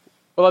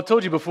Well, I've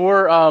told you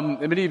before, and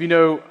many of you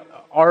know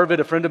Arvid,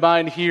 a friend of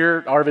mine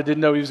here. Arvid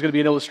didn't know he was going to be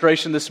an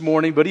illustration this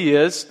morning, but he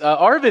is.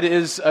 Arvid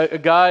is a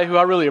guy who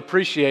I really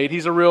appreciate.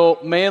 He's a real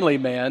manly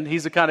man.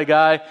 He's the kind of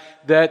guy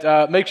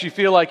that makes you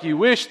feel like you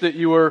wish that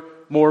you were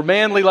more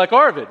manly like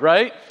Arvid,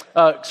 right?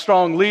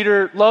 Strong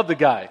leader, love the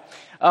guy.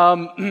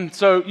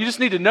 So you just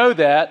need to know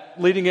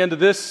that leading into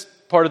this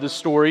part of the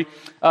story.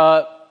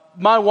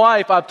 My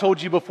wife, I've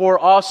told you before,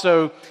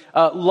 also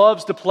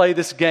loves to play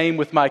this game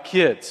with my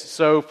kids.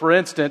 So, for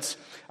instance,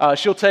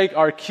 she'll take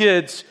our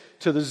kids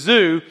to the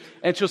zoo,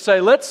 and she'll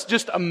say, let's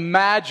just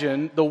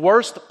imagine the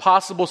worst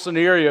possible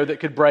scenario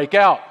that could break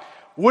out.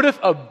 What if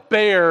a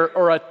bear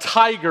or a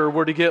tiger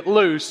were to get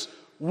loose?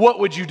 What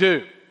would you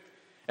do?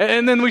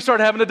 And then we start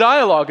having a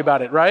dialogue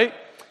about it, right?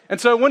 And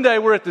so one day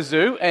we're at the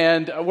zoo,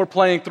 and we're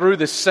playing through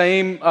the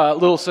same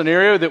little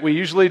scenario that we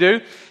usually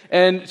do.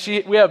 And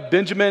we have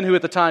Benjamin, who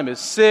at the time is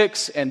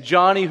 6, and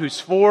Johnny,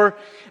 who's 4.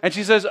 And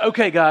she says,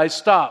 okay, guys,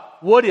 stop.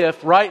 What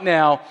if right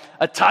now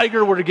a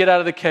tiger were to get out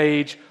of the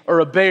cage or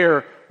a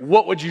bear?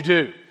 What would you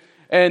do?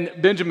 And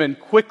Benjamin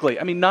quickly,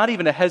 not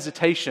even a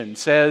hesitation,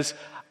 says,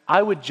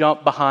 I would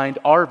jump behind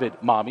Arvid,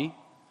 Mommy.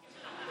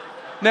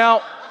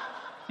 Now,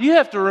 you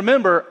have to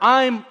remember,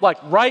 I'm like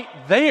right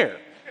there.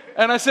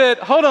 And I said,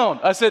 hold on.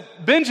 I said,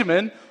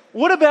 Benjamin,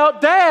 what about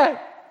Dad?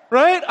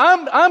 Right?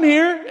 I'm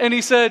here. And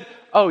he said,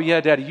 oh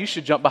yeah, Daddy, you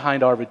should jump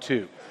behind Arvid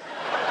too.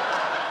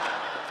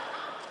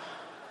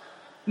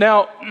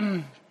 Now,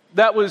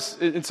 that was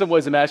in some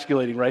ways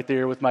emasculating right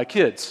there with my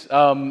kids.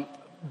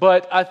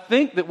 But I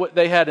think that what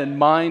they had in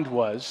mind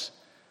was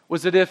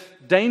that if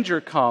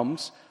danger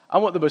comes, I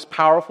want the most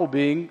powerful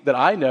being that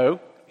I know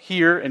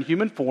here in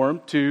human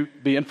form to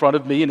be in front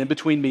of me and in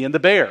between me and the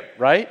bear,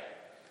 right?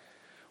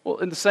 Well,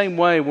 in the same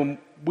way, when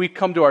we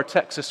come to our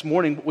text this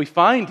morning, what we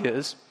find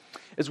is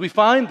we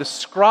find the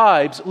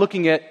scribes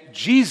looking at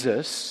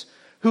Jesus,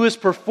 who is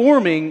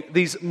performing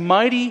these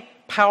mighty,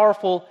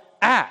 powerful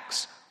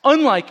acts,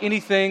 unlike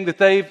anything that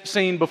they've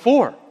seen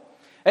before.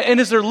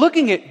 And as they're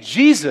looking at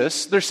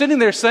Jesus, they're sitting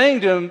there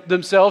saying to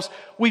themselves,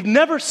 we've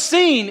never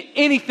seen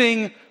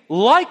anything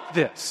like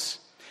this.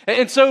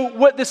 And so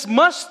what this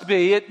must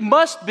be, it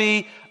must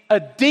be a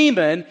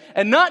demon,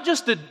 and not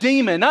just a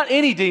demon, not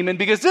any demon,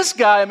 because this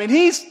guy,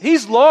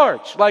 he's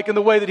large, like in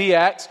the way that he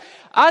acts.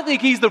 I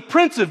think he's the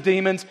prince of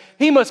demons.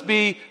 He must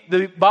be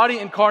the body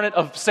incarnate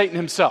of Satan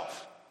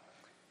himself.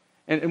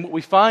 And what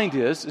we find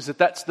is that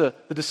that's the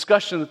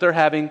discussion that they're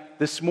having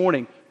this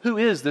morning. Who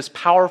is this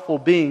powerful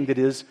being that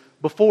is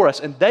before us?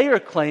 And they are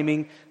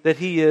claiming that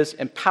he is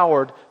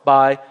empowered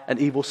by an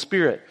evil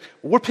spirit.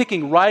 We're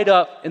picking right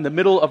up in the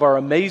middle of our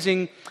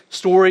amazing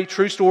story,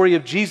 true story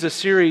of Jesus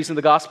series in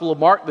the Gospel of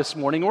Mark this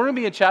morning. We're going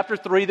to be in chapter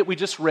 3 that we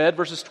just read,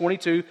 verses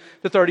 22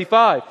 to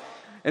 35.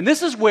 And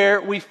this is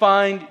where we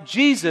find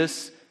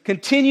Jesus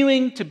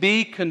continuing to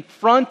be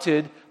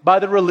confronted by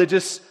the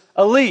religious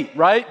elite,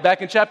 right?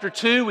 Back in chapter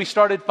 2, we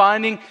started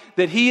finding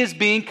that he is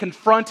being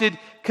confronted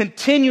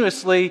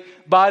continuously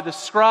by the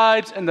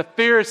scribes and the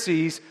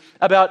Pharisees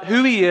about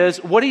who he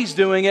is, what he's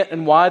doing it,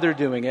 and why they're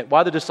doing it,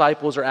 why the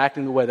disciples are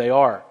acting the way they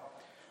are.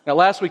 Now,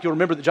 last week, you'll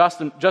remember that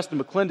Justin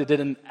McClendon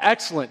did an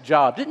excellent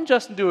job. Didn't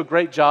Justin do a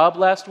great job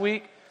last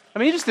week?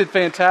 He just did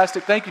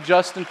fantastic. Thank you,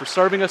 Justin, for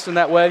serving us in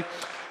that way.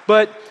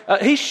 But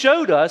he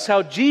showed us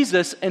how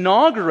Jesus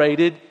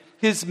inaugurated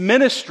his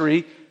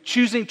ministry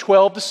choosing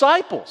 12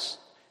 disciples.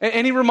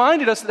 And he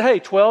reminded us that, hey,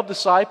 12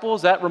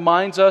 disciples, that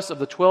reminds us of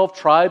the 12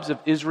 tribes of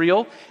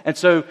Israel. And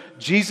so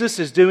Jesus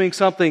is doing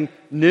something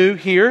new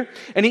here.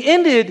 And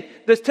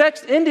the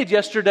text ended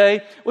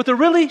yesterday with a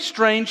really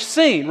strange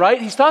scene,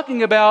 right? He's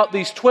talking about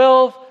these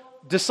 12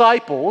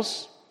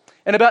 disciples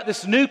and about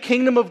this new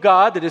kingdom of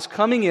God that is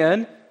coming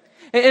in.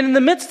 And in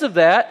the midst of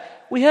that,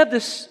 we have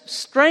this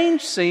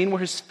strange scene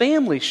where his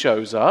family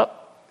shows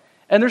up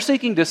and they're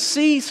seeking to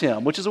seize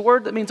him, which is a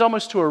word that means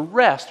almost to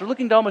arrest. They're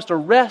looking to almost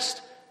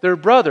arrest their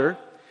brother,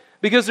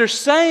 because they're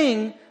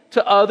saying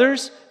to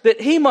others that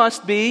he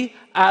must be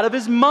out of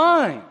his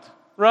mind,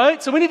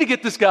 right? So we need to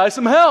get this guy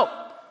some help.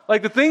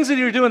 Like the things that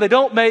you're doing, they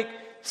don't make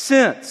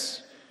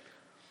sense.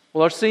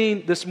 Well, our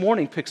scene this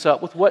morning picks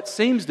up with what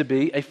seems to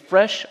be a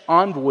fresh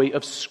envoy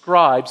of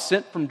scribes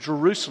sent from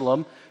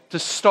Jerusalem to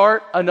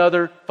start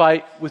another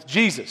fight with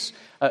Jesus.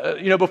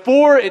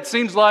 Before it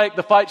seems like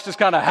the fights just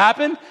kind of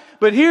happened,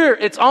 but here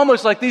it's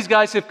almost like these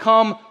guys have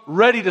come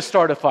ready to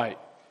start a fight.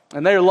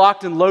 And they are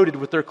locked and loaded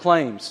with their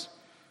claims.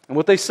 And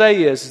what they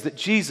say is that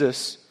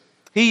Jesus,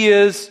 he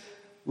is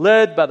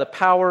led by the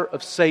power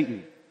of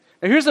Satan.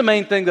 Now here's the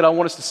main thing that I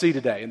want us to see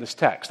today in this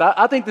text.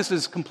 I think this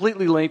is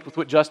completely linked with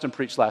what Justin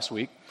preached last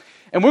week.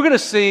 And we're going to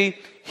see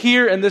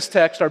here in this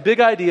text, our big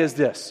idea is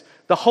this.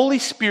 The Holy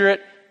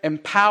Spirit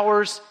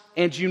empowers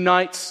and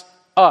unites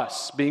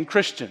us, being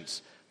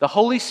Christians. The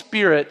Holy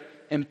Spirit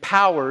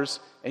empowers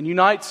and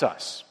unites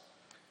us.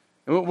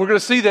 And we're going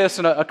to see this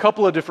in a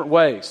couple of different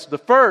ways. The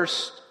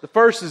first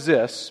is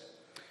this.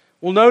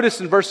 We'll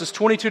notice in verses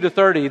 22 to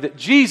 30 that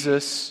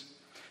Jesus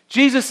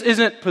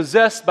isn't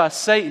possessed by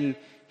Satan.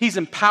 He's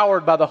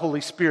empowered by the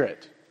Holy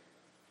Spirit.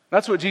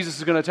 That's what Jesus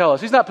is going to tell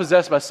us. He's not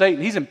possessed by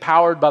Satan. He's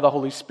empowered by the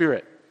Holy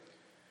Spirit.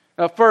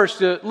 Now,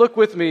 first, look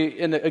with me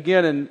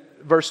again in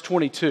verse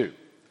 22,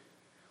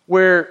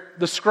 where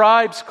the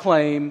scribes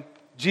claim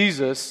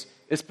Jesus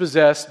is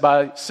possessed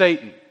by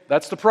Satan.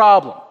 That's the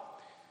problem.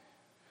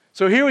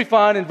 So here we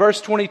find in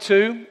verse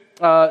 22,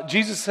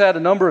 Jesus had a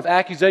number of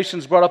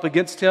accusations brought up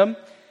against him.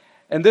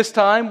 And this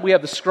time, we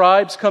have the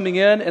scribes coming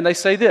in, and they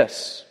say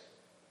this.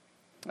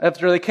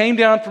 After they came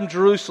down from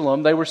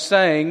Jerusalem, they were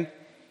saying,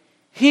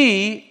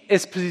 "He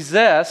is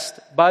possessed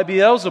by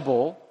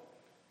Beelzebul,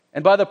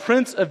 and by the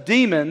prince of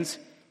demons,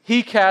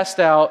 he cast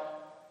out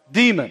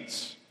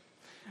demons."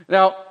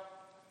 Now,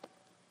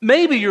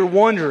 maybe you're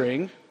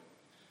wondering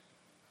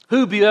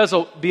who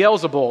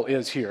Beelzebul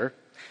is here.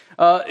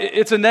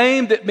 It's a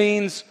name that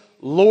means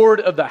Lord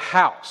of the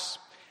house.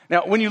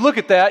 Now, when you look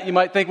at that, you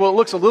might think, well, it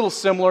looks a little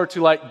similar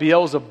to like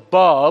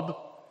Beelzebub.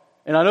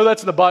 And I know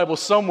that's in the Bible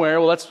somewhere.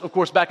 Well, that's, of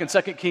course, back in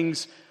 2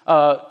 Kings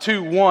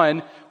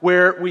 2:1,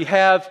 where we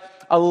have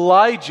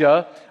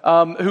Elijah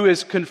who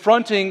is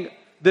confronting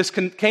this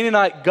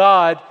Canaanite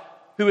god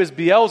who is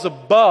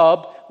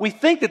Beelzebub. We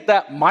think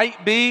that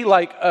might be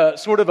like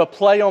sort of a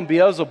play on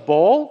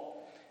Beelzebul.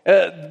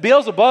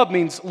 Beelzebub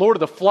means Lord of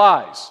the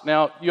Flies.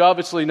 Now, you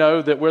obviously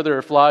know that where there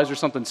are flies, there's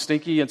something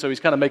stinky, and so he's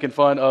kind of making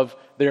fun of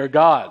their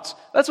gods.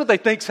 That's what they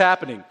think's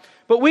happening.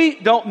 But we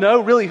don't know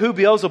really who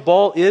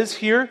Beelzebul is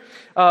here,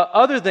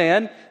 other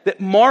than that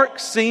Mark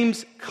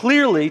seems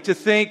clearly to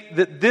think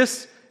that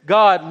this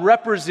god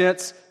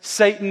represents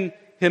Satan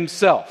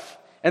himself,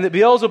 and that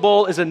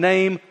Beelzebul is a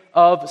name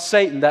of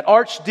Satan, that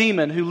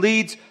archdemon who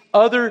leads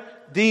other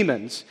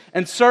demons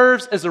and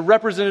serves as a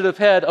representative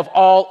head of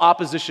all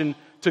opposition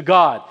to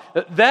God.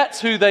 That's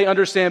who they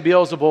understand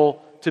Beelzebul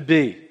to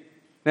be.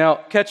 Now,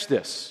 catch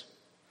this.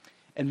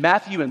 In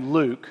Matthew and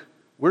Luke,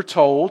 we're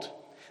told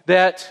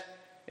that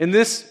in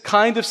this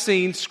kind of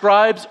scene,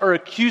 scribes are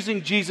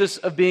accusing Jesus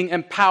of being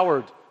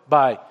empowered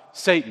by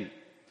Satan.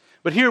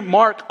 But here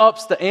Mark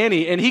ups the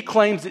ante, and he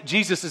claims that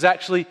Jesus is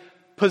actually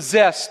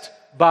possessed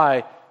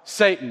by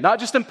Satan. Not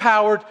just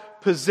empowered,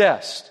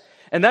 possessed.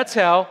 And that's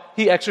how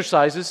he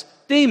exorcises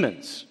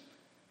demons.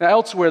 Now,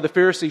 elsewhere, the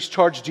Pharisees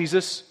charge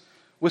Jesus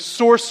with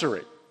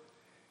sorcery.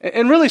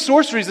 And really,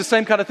 sorcery is the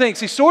same kind of thing.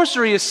 See,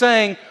 sorcery is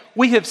saying,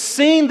 we have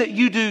seen that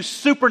you do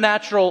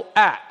supernatural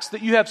acts,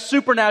 that you have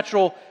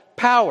supernatural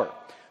power,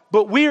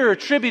 but we are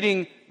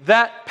attributing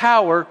that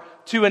power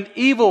to an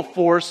evil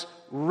force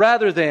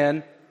rather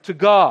than to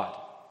God.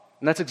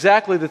 And that's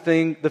exactly the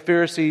thing the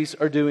Pharisees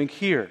are doing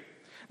here.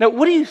 Now,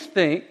 what do you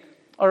think,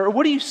 or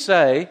what do you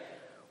say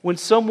when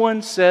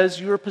someone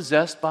says you are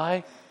possessed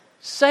by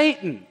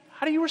Satan?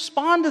 How do you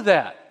respond to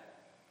that?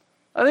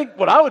 I think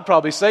what I would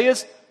probably say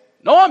is,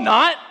 no, I'm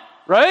not,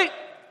 right?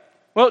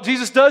 Well,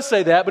 Jesus does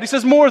say that, but he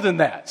says more than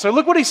that. So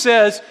look what he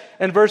says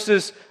in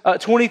verses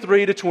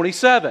 23 to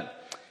 27.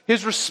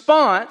 His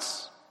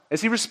response,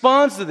 as he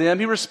responds to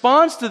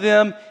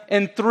them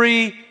in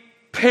three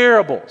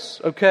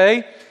parables,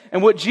 okay?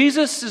 And what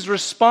Jesus'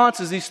 response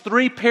as these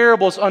three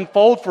parables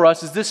unfold for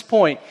us is this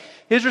point.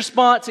 His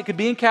response, it could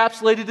be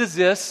encapsulated as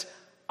this: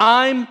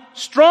 I'm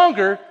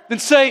stronger than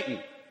Satan,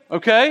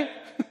 okay?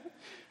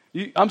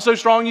 I'm so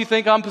strong you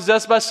think I'm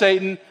possessed by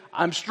Satan.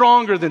 I'm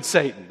stronger than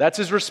Satan. That's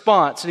his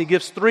response. And he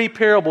gives three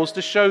parables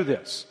to show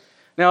this.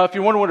 Now, if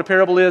you're wondering what a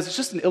parable is, it's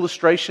just an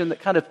illustration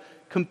that kind of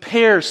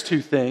compares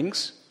two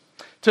things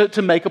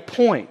to make a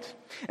point.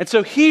 And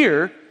so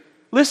here,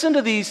 listen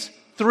to these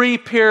three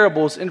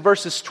parables in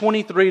verses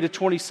 23 to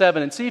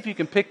 27 and see if you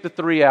can pick the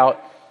three out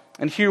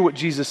and hear what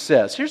Jesus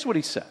says. Here's what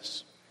he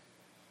says.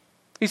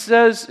 It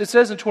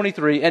says in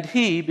 23, and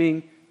he,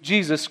 being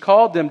Jesus,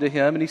 called them to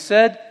him, and he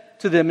said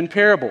to them in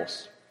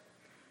parables,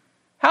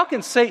 how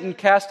can Satan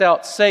cast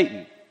out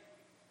Satan?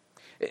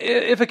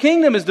 If a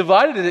kingdom is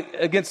divided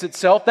against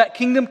itself, that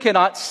kingdom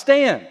cannot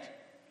stand.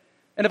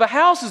 And if a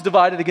house is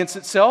divided against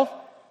itself,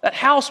 that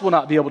house will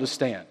not be able to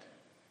stand.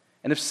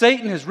 And if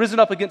Satan has risen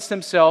up against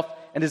himself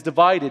and is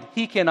divided,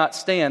 he cannot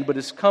stand, but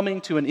is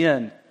coming to an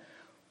end.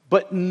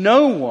 But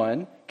no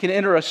one can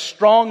enter a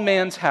strong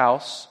man's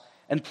house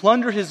and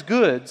plunder his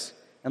goods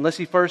unless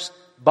he first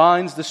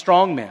binds the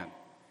strong man.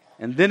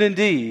 And then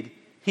indeed,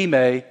 he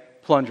may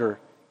plunder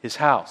his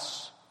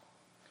house.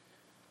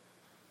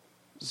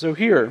 So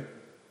here,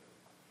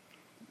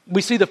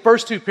 we see the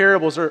first two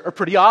parables are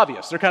pretty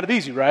obvious. They're kind of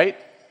easy, right?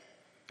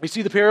 We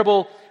see the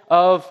parable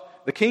of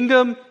the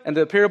kingdom and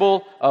the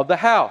parable of the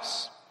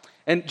house.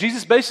 And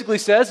Jesus basically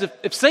says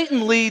if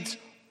Satan leads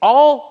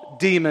all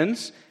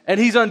demons and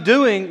he's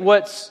undoing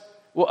what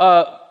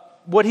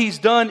he's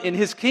done in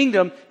his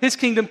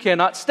kingdom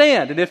cannot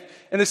stand. And if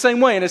in the same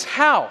way, in his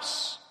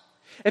house,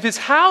 if his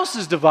house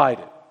is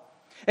divided,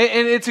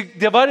 and it's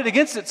divided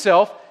against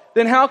itself,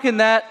 then how can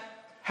that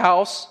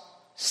house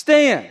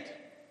stand?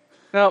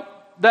 Now,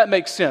 that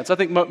makes sense. I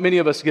think many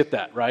of us get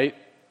that, right?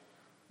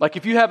 Like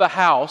if you have a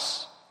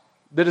house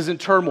that is in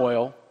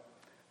turmoil,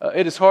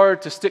 it is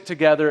hard to stick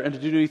together and to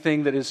do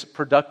anything that is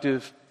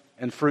productive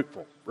and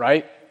fruitful,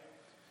 right?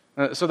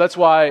 So that's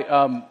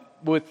why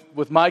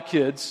with my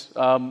kids,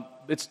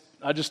 it's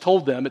I just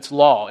told them it's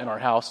law in our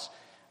house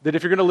that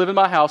if you're going to live in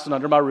my house and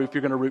under my roof,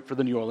 you're going to root for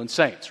the New Orleans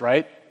Saints,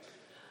 right?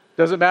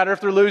 Doesn't matter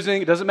if they're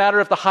losing. It doesn't matter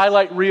if the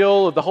highlight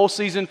reel of the whole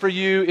season for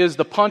you is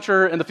the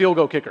punter and the field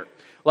goal kicker.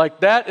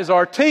 Like, that is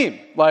our team.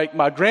 Like,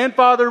 my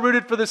grandfather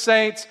rooted for the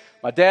Saints.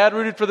 My dad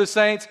rooted for the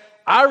Saints.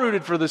 I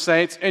rooted for the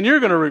Saints, and you're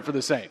going to root for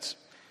the Saints.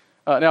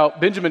 Now,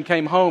 Benjamin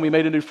came home. He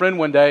made a new friend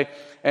one day,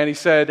 and he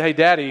said, "Hey,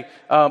 Daddy,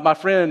 my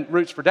friend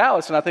roots for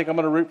Dallas, and I think I'm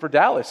going to root for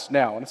Dallas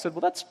now." And I said,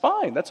 "Well, that's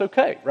fine. That's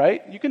okay,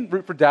 right? You can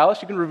root for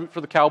Dallas. You can root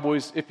for the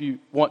Cowboys if you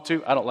want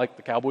to. I don't like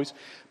the Cowboys.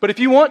 But if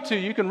you want to,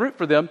 you can root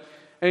for them."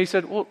 And he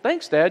said, "Well,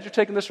 thanks, Dad. You're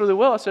taking this really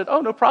well." I said,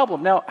 "Oh, no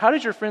problem. Now, how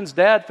does your friend's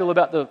dad feel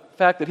about the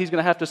fact that he's going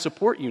to have to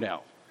support you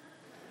now?"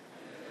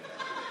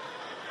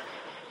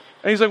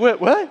 And he's like,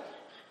 "What?"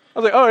 I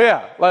was like, "Oh,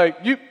 yeah, like,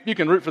 you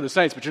can root for the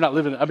Saints, but you're not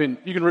living,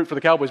 you can root for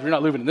the Cowboys, but you're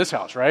not living in this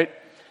house, right?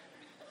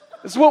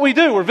 This is what we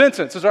do. We're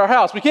Vincent's. It's our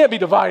house. We can't be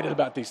divided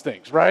about these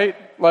things, right?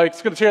 Like,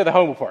 it's going to tear the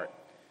home apart."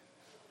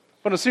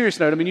 But on a serious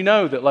note, you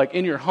know that, like,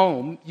 in your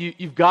home,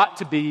 you've got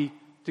to be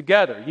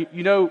together.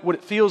 You know what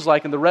it feels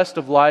like in the rest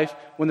of life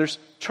when there's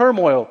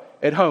turmoil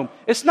at home.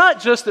 It's not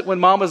just that when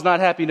mama's not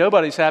happy,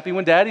 nobody's happy.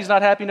 When daddy's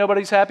not happy,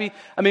 nobody's happy.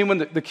 When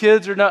the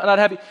kids are not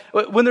happy.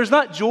 When there's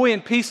not joy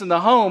and peace in the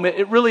home,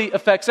 it really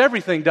affects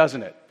everything,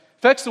 doesn't it? It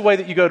affects the way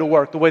that you go to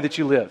work, the way that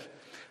you live.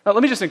 Now,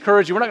 let me just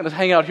encourage you. We're not going to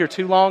hang out here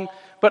too long,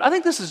 but I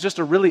think this is just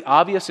a really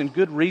obvious and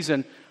good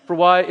reason for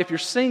why, if you're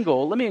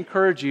single, let me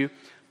encourage you,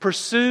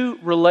 pursue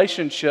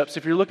relationships,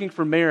 if you're looking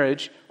for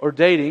marriage or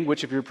dating,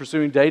 which if you're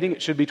pursuing dating,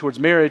 it should be towards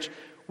marriage,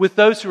 with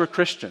those who are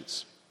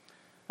Christians.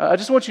 I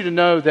just want you to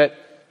know that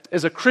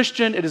as a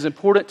Christian, it is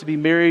important to be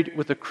married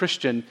with a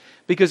Christian,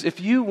 because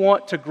if you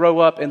want to grow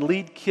up and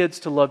lead kids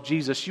to love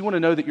Jesus, you want to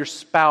know that your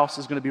spouse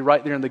is going to be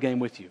right there in the game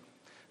with you.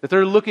 That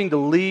they're looking to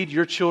lead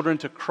your children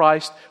to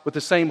Christ with the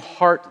same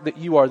heart that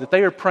you are, that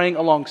they are praying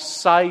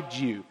alongside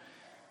you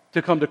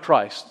to come to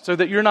Christ, so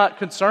that you're not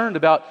concerned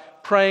about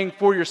praying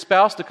for your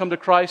spouse to come to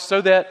Christ,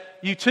 so that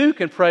you too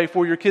can pray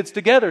for your kids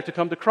together to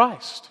come to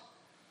Christ.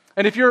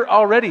 And if you're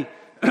already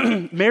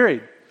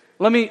married,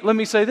 let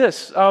me say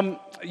this.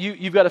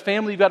 You've got a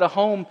family, you've got a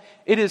home.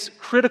 It is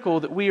critical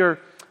that we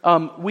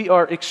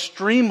are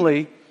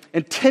extremely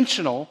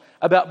intentional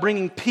about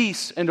bringing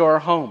peace into our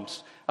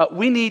homes.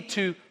 We need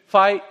to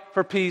fight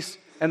for peace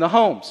in the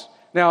homes.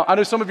 Now, I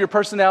know some of your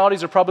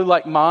personalities are probably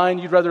like mine.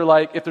 You'd rather,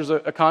 like, if there's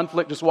a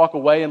conflict, just walk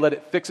away and let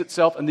it fix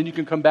itself, and then you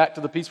can come back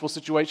to the peaceful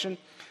situation.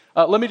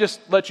 Let me just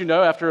let you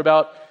know, after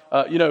about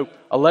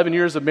 11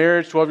 years of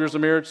marriage, 12 years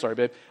of marriage, sorry,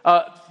 babe,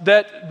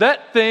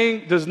 that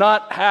thing does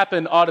not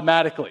happen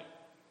automatically.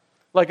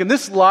 Like, in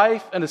this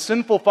life, in a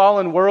sinful,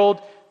 fallen world,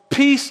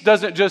 peace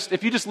doesn't just,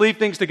 if you just leave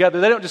things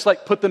together, they don't just,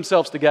 like, put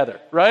themselves together,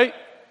 right?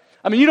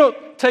 You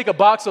don't take a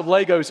box of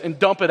Legos and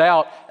dump it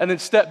out and then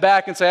step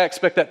back and say, "I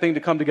expect that thing to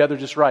come together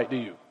just right," do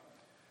you?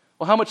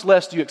 Well, how much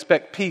less do you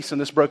expect peace in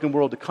this broken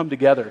world to come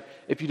together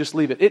if you just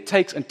leave it? It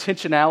takes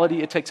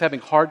intentionality. It takes having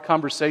hard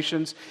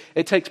conversations.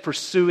 It takes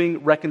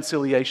pursuing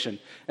reconciliation.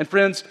 And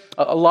friends,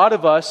 a lot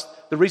of us,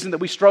 the reason that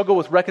we struggle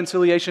with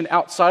reconciliation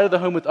outside of the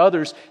home with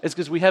others is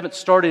because we haven't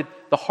started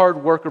the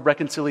hard work of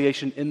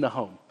reconciliation in the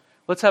home.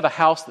 Let's have a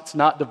house that's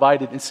not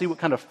divided and see what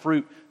kind of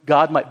fruit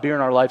God might bear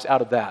in our lives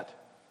out of that.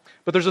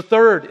 But there's a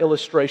third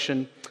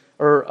illustration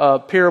or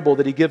parable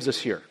that he gives us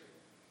here.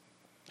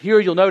 Here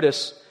you'll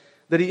notice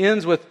that he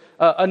ends with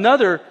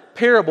another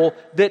parable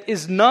that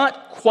is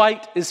not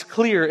quite as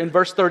clear in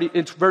verse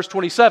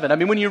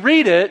 27. When you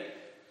read it,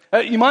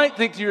 you might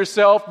think to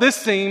yourself, this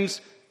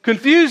seems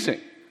confusing.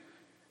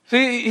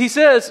 See, he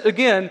says,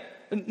 again,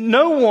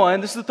 no one,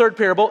 this is the third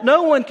parable,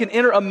 no one can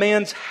enter a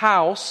man's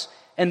house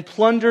and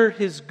plunder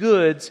his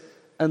goods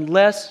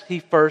unless he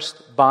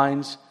first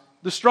binds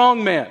the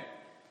strong man.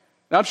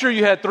 Now, I'm sure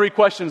you had three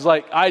questions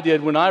like I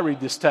did when I read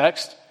this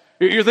text.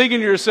 You're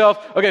thinking to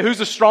yourself, okay, who's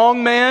the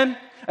strong man?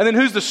 And then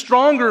who's the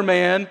stronger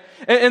man?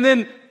 And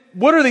then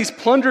what are these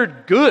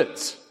plundered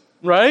goods,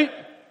 right?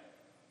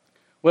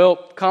 Well,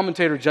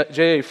 commentator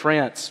J.A.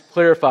 France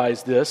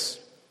clarifies this.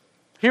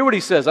 Hear what he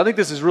says. I think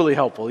this is really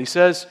helpful. He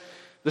says,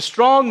 the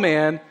strong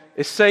man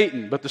is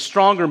Satan, but the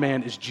stronger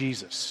man is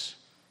Jesus,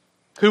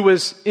 who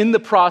was in the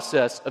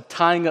process of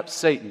tying up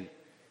Satan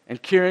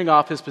and carrying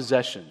off his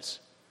possessions,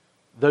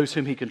 those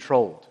whom he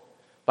controlled,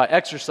 by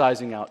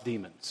exorcising out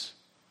demons.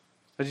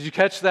 Now, did you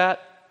catch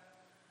that?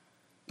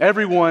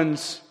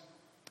 Everyone's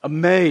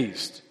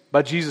amazed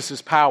by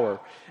Jesus' power.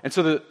 And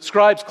so the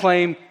scribes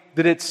claim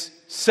that it's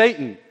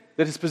Satan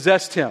that has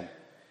possessed him.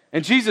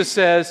 And Jesus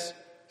says,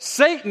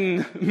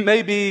 Satan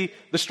may be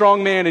the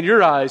strong man in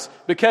your eyes,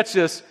 but catch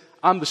this,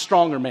 I'm the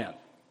stronger man,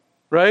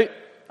 right?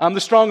 I'm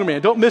the stronger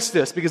man. Don't miss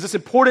this, because it's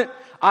important,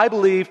 I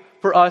believe,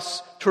 for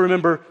us to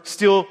remember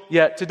still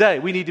yet today.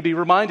 We need to be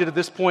reminded of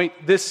this point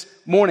this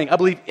morning. I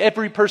believe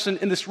every person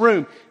in this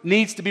room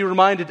needs to be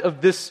reminded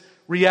of this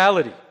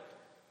reality.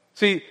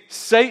 See,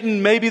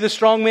 Satan may be the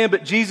strong man,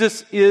 but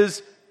Jesus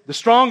is the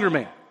stronger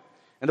man.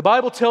 And the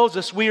Bible tells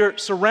us we are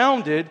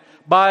surrounded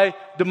by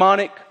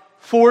demonic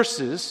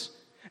forces.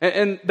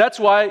 And that's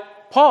why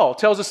Paul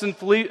tells us in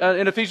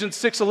Ephesians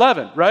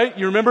 6:11, right?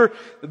 You remember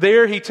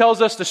there he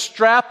tells us to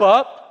strap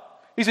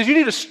up. He says you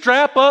need to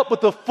strap up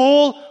with the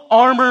full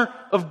armor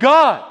of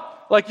God.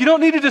 Like you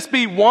don't need to just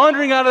be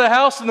wandering out of the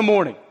house in the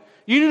morning.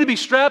 You need to be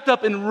strapped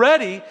up and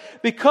ready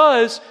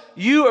because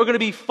you are going to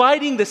be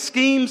fighting the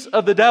schemes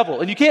of the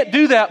devil. And you can't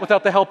do that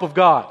without the help of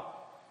God.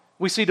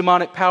 We see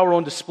demonic power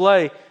on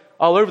display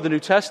all over the New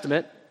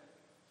Testament.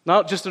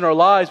 Not just in our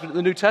lives, but in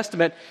the New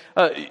Testament.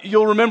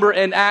 You'll remember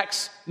in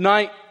Acts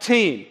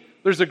 19,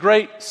 there's a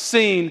great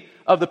scene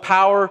of the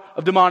power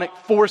of demonic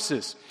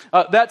forces.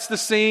 That's the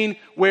scene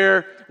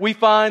where we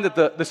find that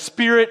the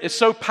Spirit is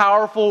so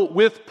powerful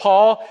with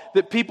Paul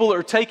that people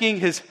are taking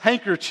his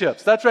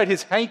handkerchiefs, that's right,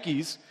 his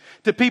hankies,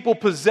 to people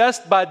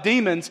possessed by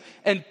demons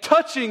and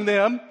touching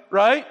them,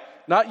 right?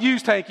 Not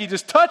used hanky,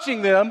 just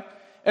touching them,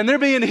 and they're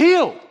being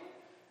healed.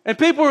 And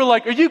people are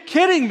like, are you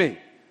kidding me?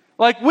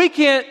 Like, we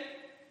can't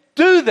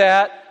do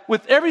that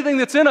with everything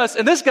that's in us,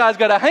 and this guy's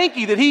got a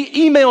hanky that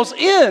he emails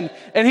in,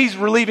 and he's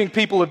relieving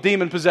people of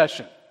demon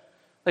possession.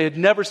 They had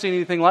never seen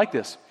anything like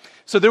this.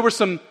 So there were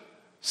some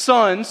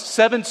sons,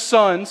 7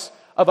 sons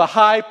of a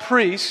high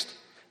priest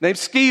named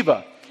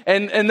Sceva,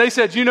 and they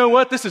said, you know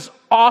what, this is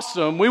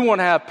awesome, we want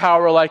to have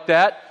power like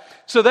that.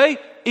 So they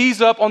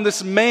ease up on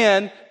this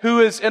man who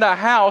is in a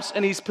house,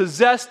 and he's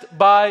possessed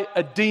by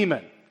a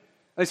demon.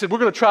 They said, we're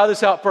going to try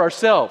this out for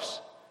ourselves.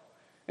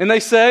 And they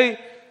say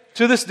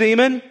to this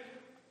demon,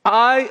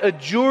 I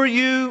adjure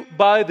you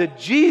by the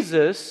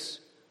Jesus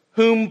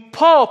whom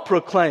Paul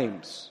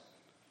proclaims.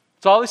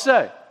 That's all they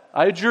say.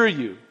 I adjure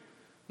you.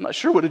 I'm not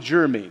sure what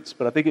adjure means,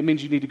 but I think it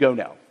means you need to go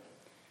now.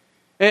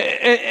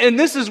 And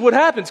this is what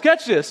happens.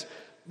 Catch this.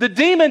 The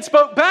demon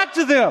spoke back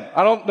to them.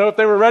 I don't know if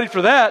they were ready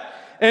for that.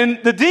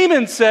 And the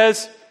demon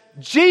says,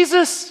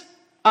 Jesus,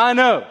 I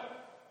know.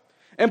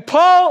 And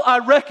Paul, I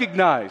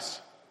recognize.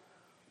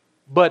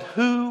 But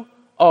who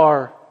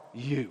are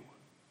you?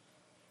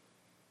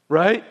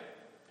 Right?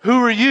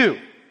 Who are you?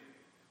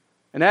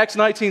 And Acts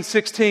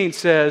 19:16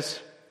 says,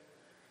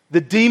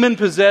 the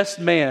demon-possessed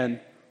man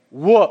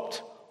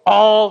whooped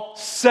all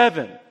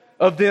 7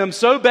 of them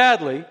so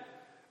badly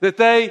that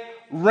they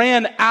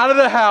ran out of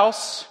the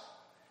house,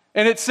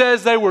 and it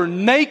says they were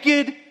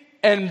naked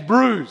and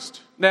bruised.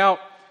 Now,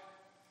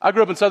 I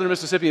grew up in southern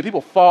Mississippi, and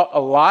people fought a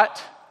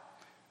lot.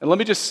 And let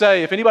me just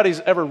say, if anybody's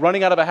ever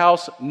running out of a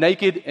house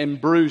naked and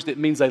bruised, it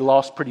means they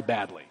lost pretty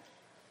badly.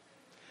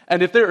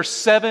 And if there are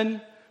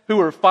 7 who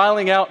are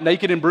filing out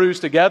naked and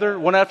bruised together,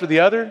 one after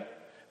the other,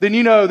 then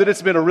you know that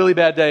it's been a really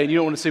bad day and you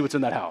don't want to see what's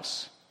in that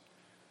house.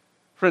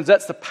 Friends,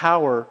 that's the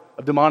power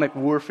of demonic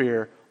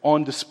warfare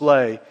on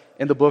display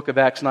in the book of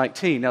Acts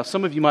 19. Now,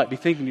 some of you might be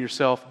thinking to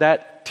yourself,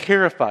 that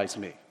terrifies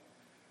me.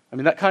 I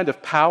mean, that kind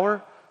of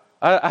power,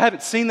 I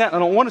haven't seen that, and I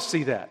don't want to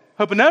see that.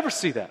 Hope I never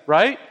see that,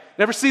 right?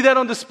 Never see that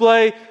on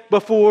display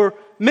before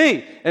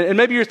me. And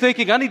maybe you're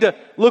thinking, I need to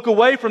look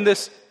away from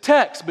this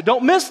text, but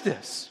don't miss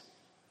this.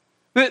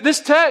 This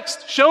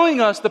text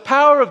showing us the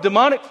power of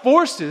demonic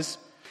forces,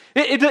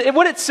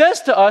 what it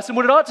says to us and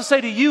what it ought to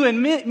say to you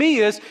and me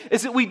is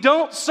that we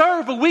don't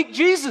serve a weak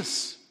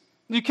Jesus.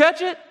 You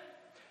catch it?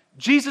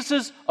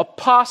 Jesus'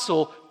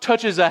 apostle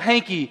touches a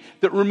hanky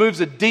that removes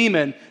a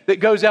demon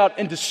that goes out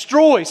and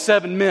destroys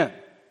 7 men.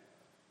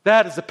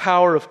 That is the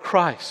power of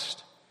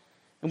Christ.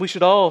 And we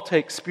should all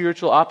take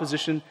spiritual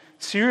opposition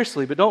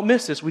seriously, but don't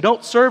miss this. We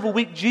don't serve a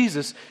weak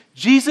Jesus.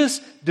 Jesus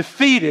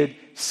defeated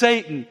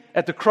Satan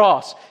at the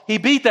cross. He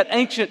beat that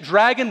ancient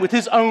dragon with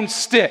his own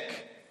stick.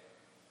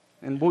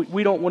 And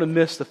we don't want to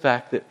miss the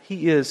fact that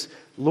he is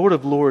Lord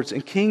of Lords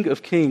and King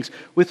of Kings,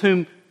 with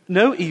whom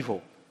no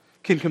evil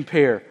can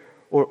compare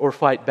or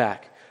fight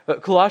back.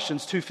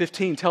 Colossians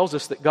 2:15 tells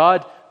us that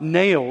God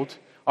nailed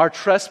our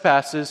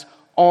trespasses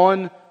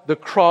on the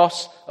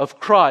cross of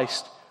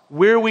Christ,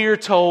 where we are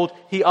told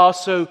he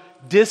also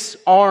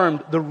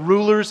disarmed the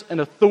rulers and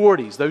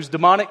authorities, those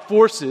demonic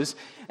forces,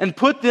 and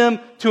put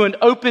them to an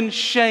open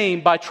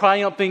shame by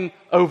triumphing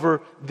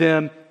over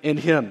them in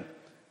him.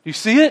 You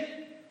see it?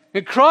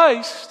 In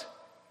Christ,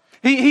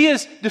 he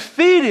has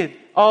defeated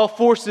all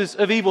forces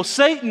of evil,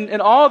 Satan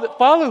and all that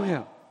follow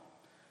him.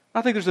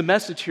 I think there's a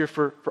message here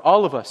for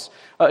all of us.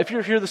 If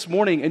you're here this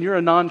morning and you're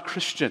a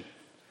non-Christian,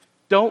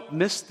 don't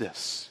miss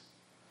this.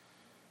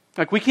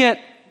 Like, we can't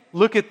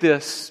look at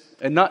this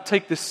and not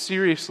take this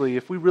seriously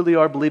if we really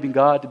are believing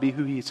God to be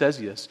who he says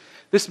he is.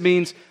 This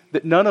means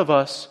that none of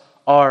us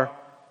are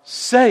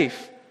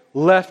safe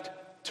left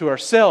to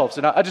ourselves.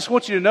 And I just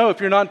want you to know, if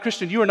you're a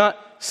non-Christian, you are not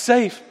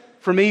safe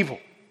from evil.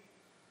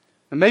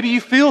 And maybe you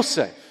feel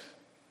safe.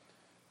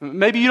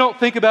 Maybe you don't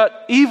think about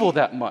evil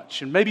that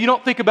much. And maybe you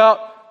don't think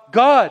about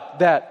God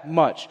that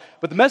much.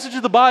 But the message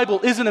of the Bible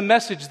isn't a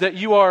message that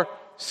you are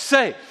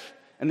safe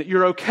and that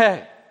you're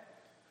okay.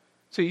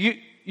 So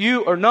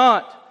you are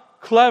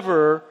not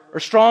cleverer or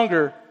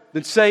stronger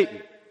than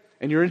Satan,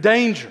 and you're in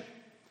danger.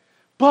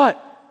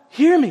 But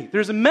hear me,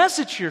 there's a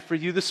message here for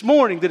you this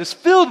morning that is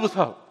filled with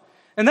hope.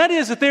 And that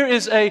is that there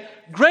is a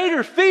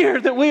greater fear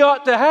that we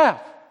ought to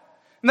have.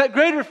 And that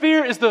greater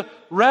fear is the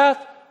wrath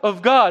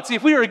of God. See,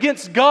 if we are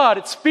against God,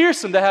 it's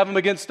fearsome to have him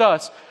against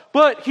us.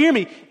 But, hear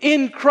me,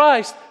 in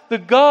Christ, the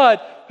God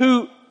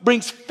who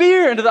brings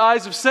fear into the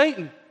eyes of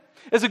Satan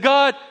is a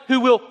God who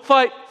will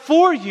fight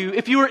for you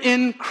if you are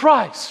in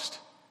Christ.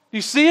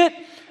 You see it?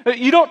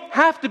 You don't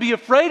have to be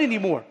afraid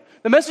anymore.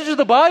 The message of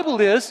the Bible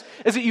is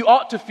that you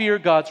ought to fear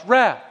God's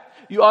wrath.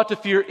 You ought to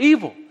fear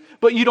evil.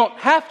 But you don't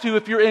have to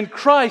if you're in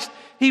Christ.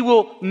 He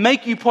will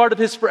make you part of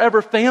His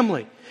forever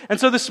family. And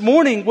so this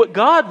morning, what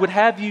God would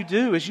have you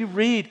do as you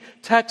read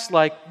texts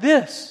like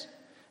this,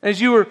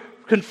 as you are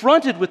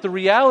confronted with the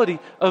reality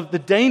of the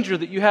danger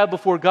that you have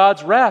before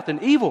God's wrath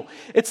and evil,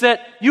 it's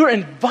that you're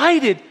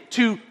invited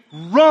to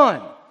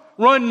run.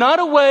 Run not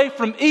away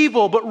from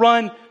evil, but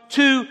run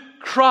to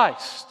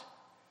Christ.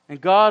 And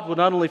God will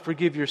not only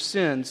forgive your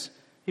sins,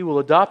 He will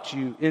adopt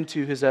you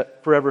into His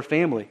forever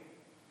family.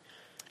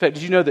 In fact,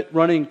 did you know that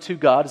running to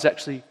God is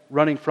actually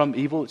running from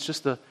evil? It's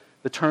just the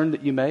turn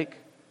that you make.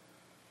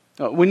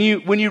 When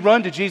you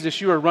run to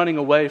Jesus, you are running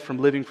away from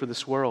living for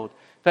this world.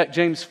 In fact,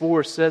 James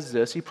 4 says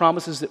this. He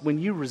promises that when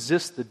you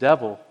resist the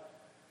devil,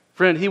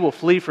 friend, he will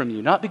flee from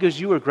you. Not because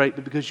you are great,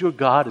 but because your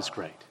God is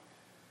great.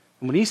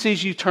 And when he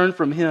sees you turn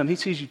from him, he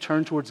sees you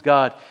turn towards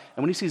God.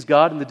 And when he sees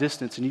God in the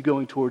distance and you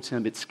going towards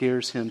him, it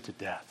scares him to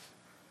death.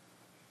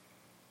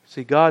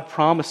 See, God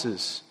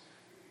promises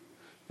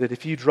that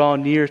if you draw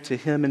near to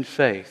him in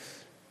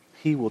faith,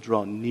 he will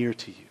draw near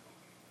to you.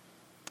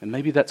 And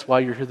maybe that's why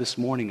you're here this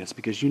morning. It's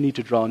because you need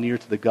to draw near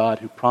to the God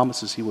who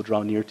promises he will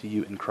draw near to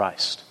you in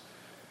Christ.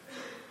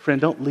 Friend,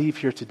 don't leave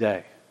here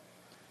today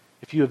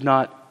if you have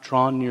not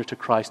drawn near to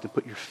Christ and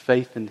put your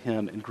faith in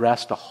him and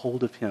grasped a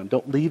hold of him.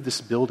 Don't leave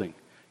this building.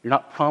 You're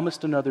not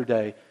promised another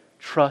day.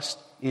 Trust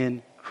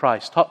in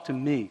Christ. Talk to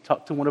me.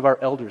 Talk to one of our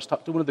elders.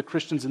 Talk to one of the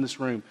Christians in this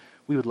room.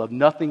 We would love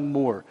nothing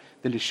more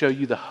than to show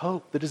you the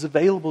hope that is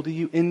available to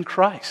you in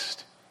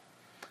Christ.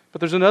 But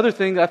there's another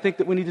thing that I think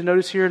that we need to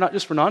notice here, not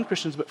just for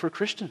non-Christians, but for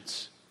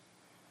Christians.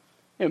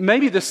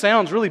 Maybe this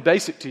sounds really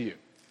basic to you,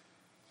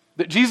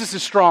 that Jesus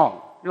is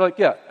strong. You're like,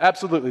 yeah,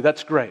 absolutely,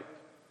 that's great.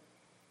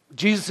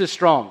 Jesus is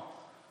strong.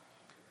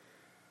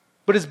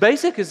 But as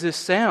basic as this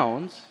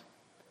sounds,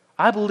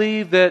 I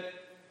believe that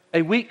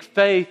a weak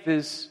faith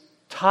is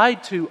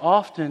tied to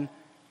often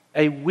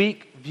a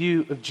weak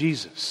view of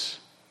Jesus.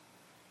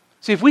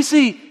 See, if we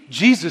see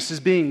Jesus as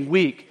being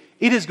weak,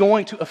 it is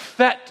going to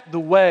affect the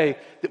way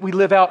that we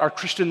live out our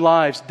Christian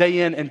lives day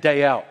in and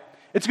day out.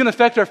 It's going to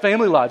affect our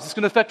family lives. It's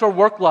going to affect our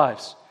work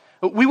lives.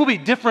 We will be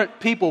different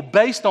people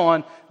based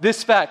on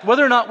this fact,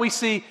 whether or not we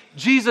see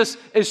Jesus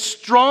as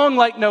strong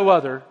like no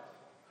other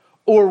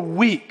or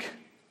weak.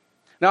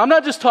 Now, I'm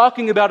not just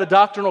talking about a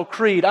doctrinal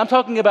creed. I'm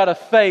talking about a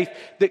faith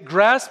that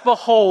grasps a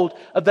hold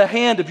of the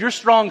hand of your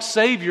strong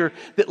Savior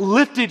that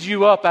lifted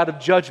you up out of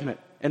judgment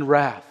and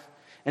wrath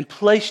and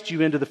placed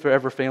you into the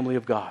forever family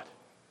of God.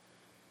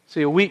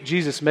 See, a weak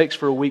Jesus makes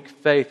for a weak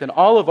faith. And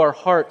all of our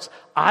hearts,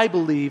 I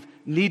believe,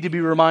 need to be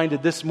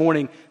reminded this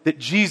morning that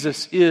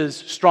Jesus is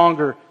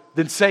stronger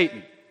than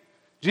Satan.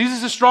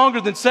 Jesus is stronger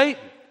than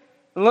Satan.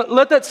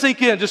 Let that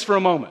sink in just for a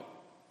moment.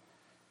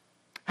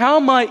 How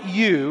might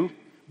you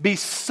be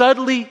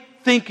subtly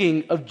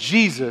thinking of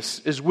Jesus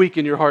as weak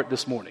in your heart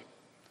this morning?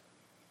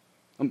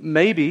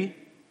 Maybe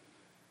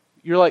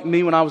you're like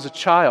me when I was a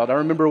child. I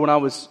remember when I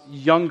was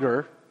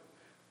younger,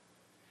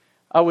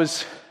 I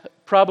was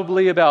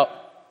probably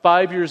about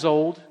 5 years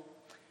old,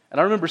 and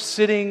I remember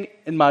sitting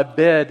in my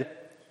bed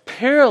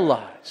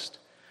paralyzed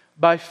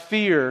by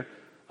fear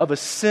of a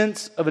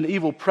sense of an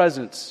evil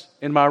presence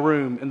in my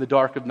room in the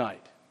dark of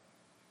night.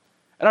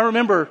 And I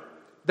remember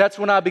that's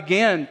when I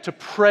began to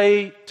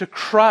pray to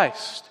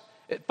Christ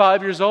at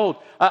 5 years old.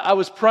 I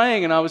was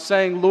praying and I was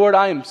saying, Lord,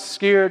 I am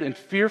scared and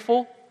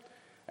fearful,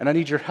 and I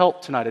need your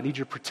help tonight. I need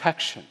your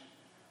protection.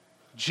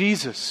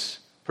 Jesus,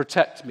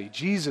 protect me.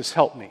 Jesus,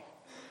 help me.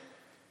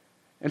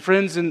 And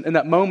friends, in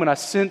that moment, I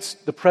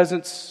sensed the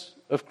presence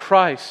of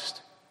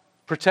Christ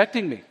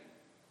protecting me.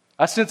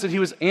 I sensed that he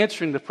was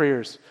answering the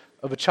prayers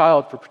of a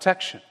child for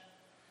protection.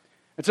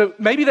 And so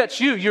maybe that's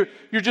you.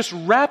 You're just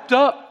wrapped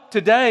up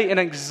today in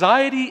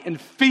anxiety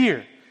and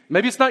fear.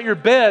 Maybe it's not your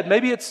bed.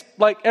 Maybe it's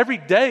like every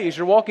day as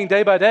you're walking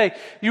day by day,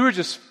 you are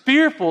just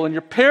fearful and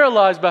you're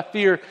paralyzed by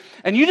fear.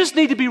 And you just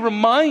need to be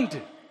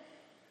reminded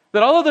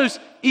that all of those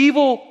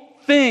evil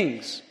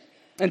things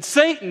and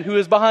Satan, who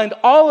is behind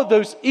all of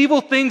those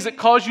evil things that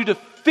cause you to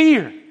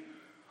fear,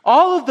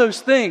 all of those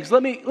things,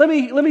 let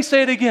me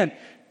say it again.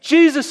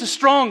 Jesus is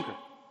stronger.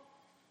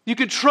 You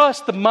can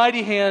trust the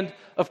mighty hand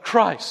of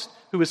Christ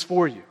who is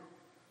for you.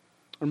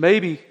 Or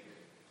maybe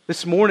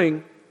this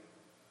morning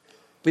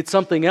it's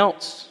something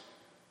else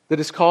that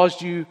has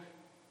caused you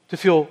to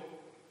feel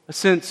a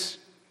sense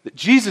that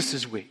Jesus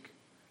is weak.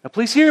 Now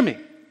please hear me.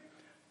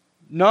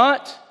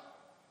 Not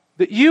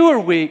that you are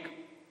weak,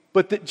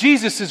 but that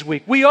Jesus is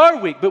weak. We are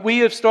weak, but we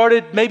have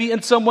started maybe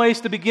in some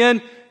ways to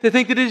begin to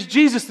think that it is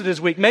Jesus that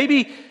is weak.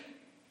 Maybe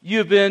you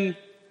have been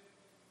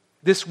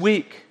this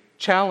week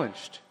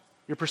challenged.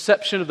 Your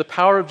perception of the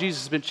power of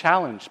Jesus has been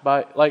challenged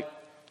by like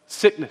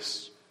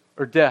sickness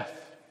or death,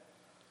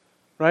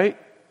 right?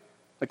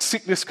 Like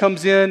sickness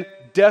comes in,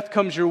 death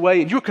comes your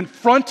way, and you're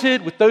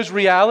confronted with those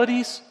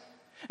realities.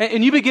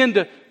 and you begin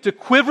to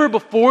quiver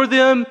before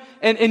them,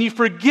 and you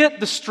forget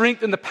the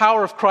strength and the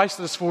power of Christ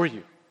that is for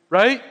you,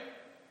 right?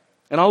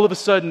 And all of a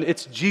sudden,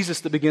 it's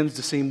Jesus that begins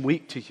to seem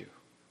weak to you.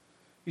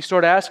 You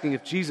start asking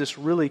if Jesus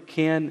really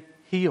can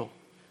heal,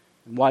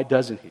 and why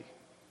doesn't he?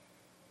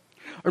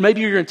 Or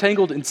maybe you're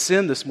entangled in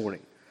sin this morning.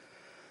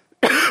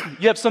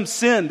 You have some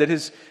sin that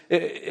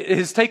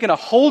has taken a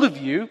hold of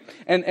you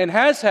and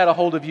has had a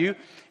hold of you,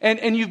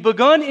 and you've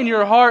begun in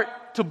your heart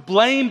to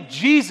blame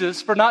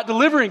Jesus for not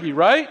delivering you,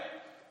 right?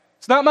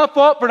 It's not my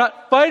fault for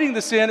not fighting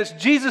the sin. It's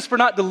Jesus for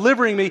not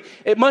delivering me.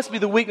 It must be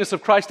the weakness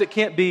of Christ. It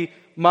can't be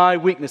my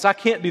weakness. I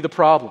can't be the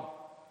problem.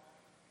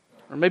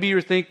 Or maybe you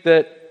think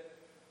that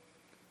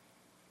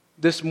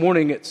this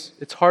morning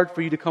it's hard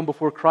for you to come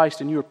before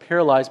Christ and you are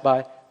paralyzed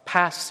by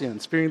past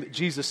sins, fearing that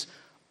Jesus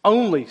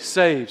only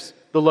saves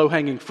the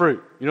low-hanging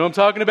fruit. You know what I'm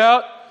talking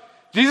about?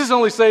 Jesus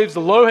only saves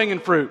the low-hanging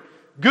fruit.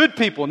 Good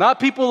people, not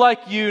people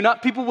like you,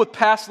 not people with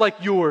past like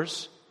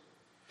yours.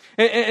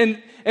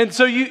 And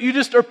so you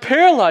just are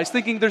paralyzed,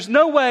 thinking there's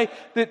no way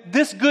that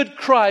this good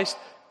Christ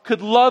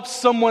could love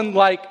someone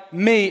like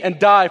me and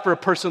die for a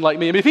person like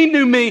me. I mean, if he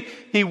knew me,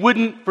 he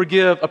wouldn't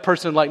forgive a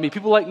person like me.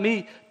 People like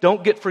me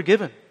don't get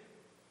forgiven.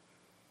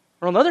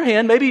 Or on the other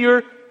hand, maybe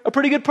you're a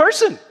pretty good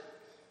person.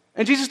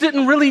 And Jesus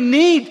didn't really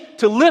need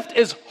to lift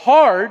as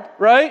hard,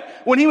 right,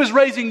 when he was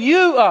raising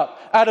you up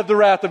out of the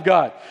wrath of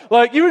God.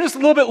 Like, you were just a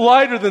little bit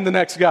lighter than the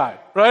next guy,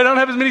 right? I don't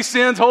have as many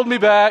sins holding me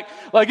back.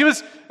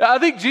 I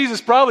think Jesus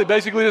probably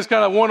basically just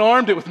kind of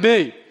one-armed it with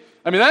me.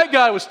 I mean, that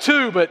guy was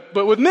 2, but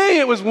with me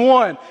it was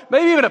 1.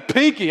 Maybe even a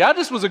pinky. I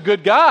just was a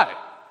good guy.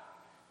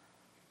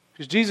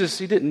 Because Jesus,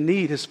 he didn't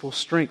need his full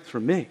strength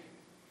from me.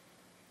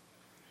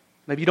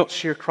 Maybe you don't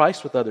share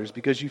Christ with others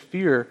because you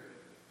fear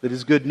that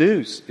his good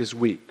news is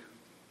weak.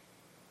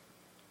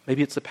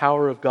 Maybe it's the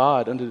power of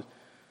God unto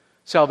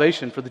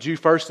salvation for the Jew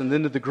first and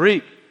then to the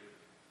Greek.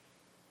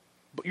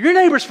 But your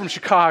neighbor's from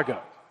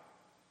Chicago,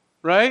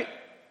 right?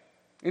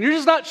 And you're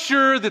just not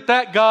sure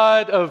that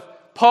God of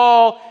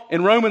Paul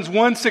in Romans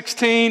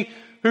 1:16,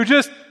 who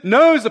just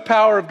knows the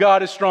power of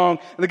God is strong,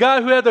 and the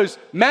guy who had those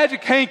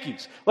magic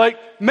hankies, like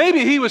maybe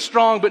he was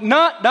strong, but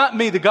not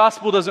me. The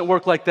gospel doesn't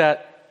work like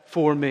that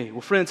for me.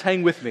 Well, friends,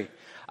 hang with me.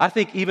 I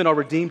think even our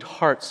redeemed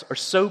hearts are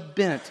so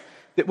bent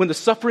that when the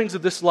sufferings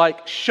of this life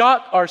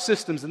shock our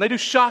systems, and they do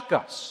shock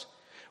us,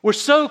 we're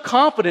so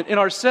confident in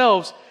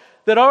ourselves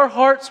that our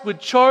hearts would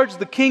charge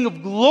the King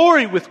of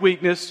glory with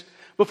weakness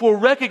before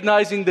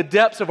recognizing the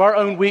depths of our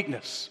own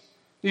weakness.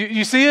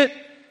 You see it?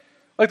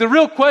 Like, the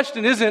real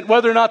question isn't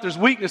whether or not there's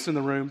weakness in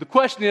the room. The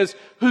question is,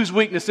 whose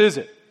weakness is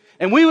it?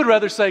 And we would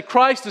rather say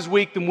Christ is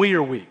weak than we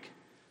are weak.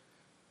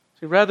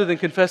 See, rather than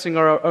confessing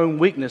our own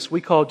weakness,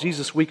 we call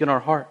Jesus weak in our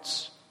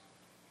hearts.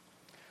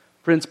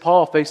 Friends,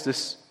 Paul faced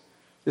this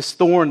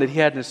thorn that he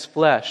had in his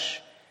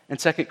flesh in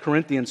 2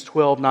 Corinthians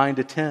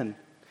 12:9-10.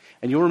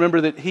 And you'll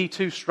remember that he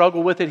too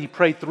struggled with it. He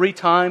prayed 3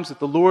 times that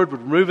the Lord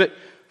would remove it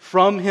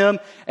from him.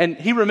 And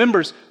he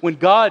remembers when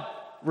God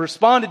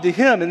responded to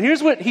him. And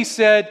here's what he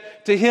said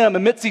to him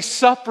amidst these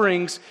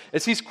sufferings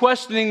as he's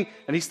questioning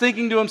and he's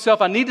thinking to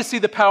himself, I need to see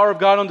the power of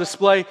God on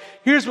display.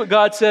 Here's what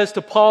God says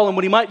to Paul and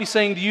what he might be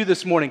saying to you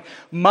this morning.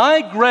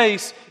 My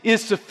grace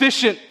is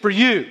sufficient for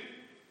you.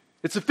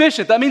 It's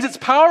sufficient. That means it's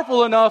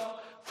powerful enough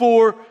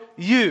for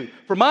you.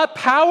 For my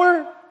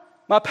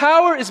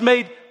power is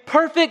made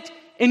perfect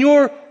in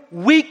your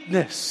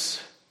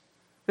weakness.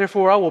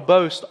 Therefore, I will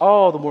boast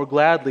all the more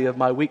gladly of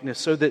my weakness,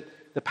 so that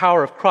the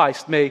power of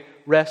Christ may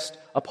rest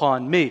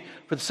upon me.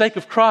 For the sake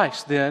of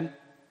Christ, then,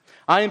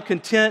 I am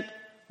content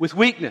with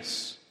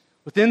weakness,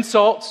 with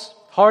insults,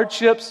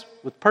 hardships,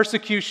 with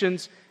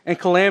persecutions, and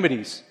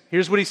calamities.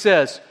 Here's what he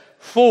says.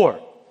 For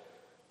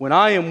when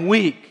I am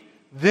weak,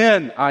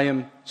 then I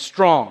am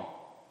strong.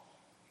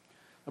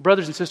 Now,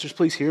 brothers and sisters,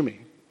 please hear me.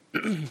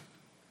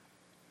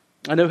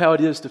 I know how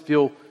it is to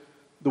feel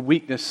the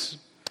weakness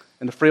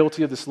and the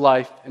frailty of this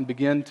life and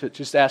begin to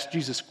just ask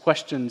Jesus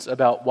questions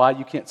about why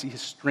you can't see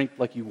his strength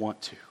like you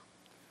want to.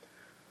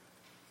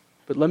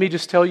 But let me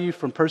just tell you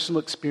from personal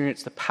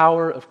experience, the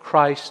power of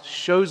Christ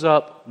shows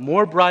up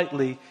more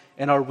brightly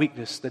in our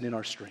weakness than in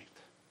our strength.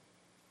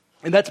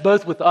 And that's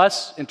both with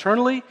us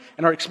internally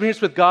and our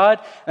experience with God,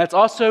 and that's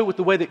also with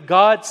the way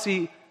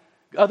that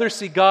others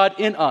see God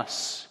in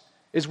us,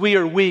 as we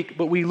are weak,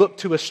 but we look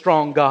to a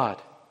strong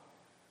God.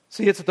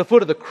 See, it's at the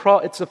foot of the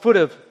cross. It's at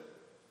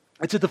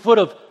the foot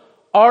of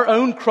our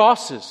own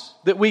crosses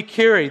that we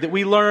carry, that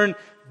we learn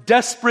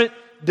desperate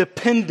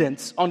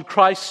dependence on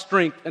Christ's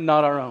strength and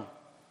not our own.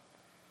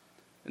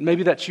 And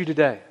maybe that's you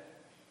today.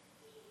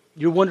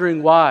 You're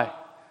wondering why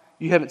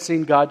you haven't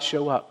seen God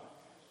show up.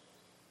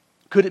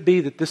 Could it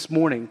be that this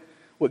morning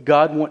what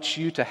God wants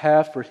you to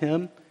have for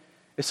him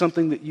is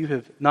something that you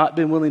have not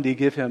been willing to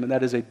give him, and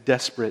that is a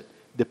desperate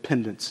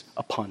dependence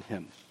upon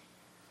him?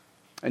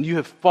 And you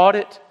have fought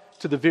it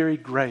to the very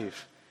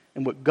grave.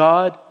 And what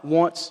God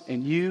wants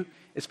in you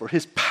is for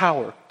his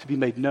power to be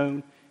made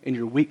known in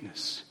your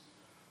weakness.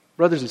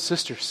 Brothers and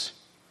sisters,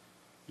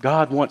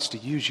 God wants to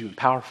use you in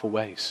powerful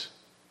ways.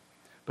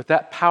 But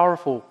that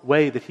powerful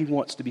way that he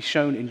wants to be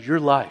shown in your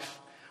life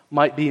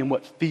might be in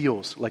what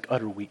feels like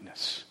utter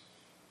weakness.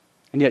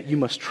 And yet you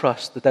must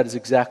trust that that is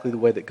exactly the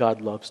way that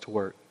God loves to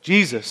work.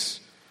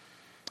 Jesus,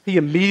 he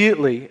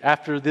immediately,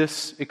 after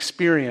this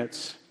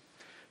experience,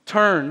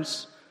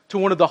 turns to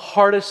one of the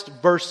hardest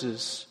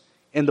verses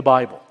in the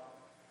Bible,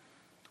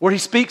 where he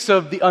speaks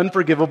of the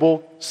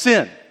unforgivable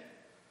sin.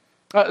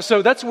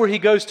 So that's where he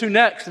goes to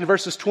next in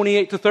verses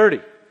 28 to 30.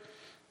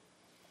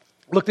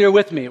 Look there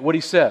with me at what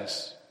he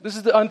says. This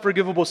is the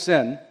unforgivable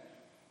sin.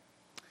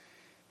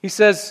 He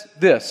says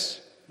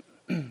this,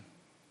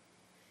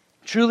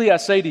 truly I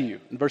say to you,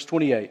 in verse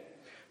 28,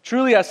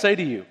 truly I say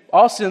to you,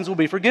 all sins will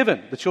be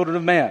forgiven the children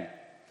of man,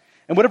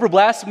 and whatever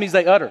blasphemies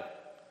they utter.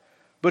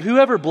 But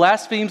whoever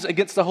blasphemes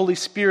against the Holy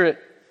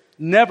Spirit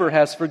never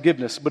has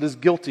forgiveness, but is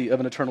guilty of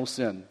an eternal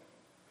sin.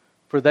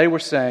 For they were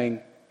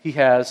saying he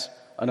has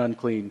an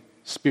unclean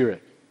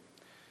spirit.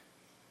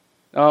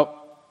 Now,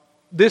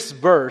 this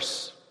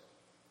verse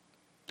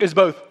is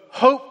both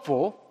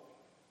hopeful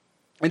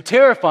and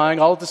terrifying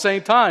all at the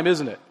same time,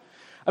 isn't it?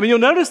 I mean, you'll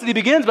notice that he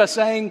begins by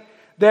saying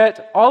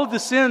that all of the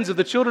sins of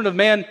the children of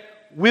man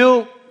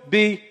will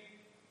be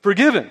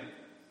forgiven,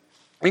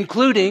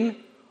 including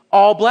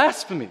all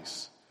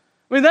blasphemies.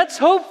 I mean, that's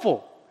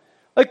hopeful.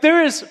 Like,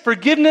 there is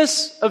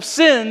forgiveness of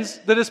sins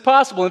that is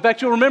possible. In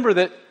fact, you'll remember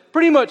that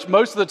pretty much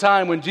most of the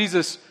time when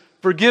Jesus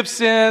forgives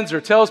sins or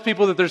tells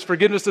people that there's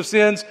forgiveness of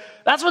sins,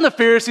 that's when the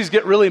Pharisees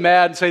get really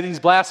mad and say he's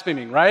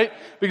blaspheming, right?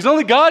 Because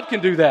only God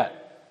can do that.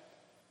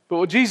 But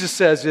what Jesus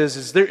says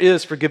is there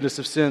is forgiveness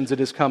of sins that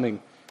is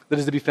coming, that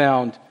is to be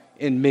found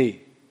in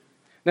me.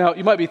 Now,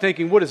 you might be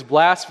thinking, what is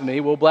blasphemy?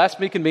 Well,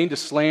 blasphemy can mean to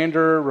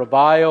slander,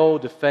 revile,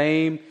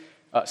 defame,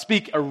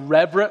 speak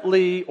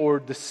irreverently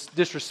or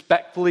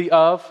disrespectfully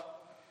of.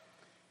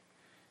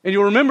 And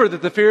you'll remember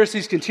that the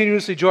Pharisees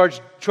continuously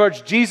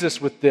charged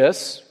Jesus with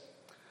this.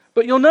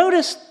 But you'll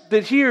notice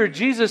that here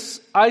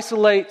Jesus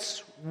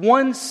isolates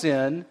one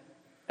sin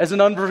as an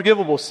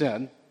unforgivable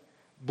sin,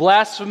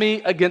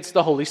 blasphemy against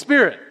the Holy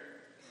Spirit.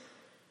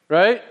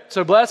 Right?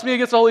 So blasphemy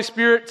against the Holy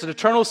Spirit, it's an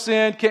eternal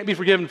sin, can't be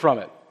forgiven from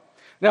it.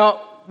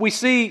 Now, we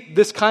see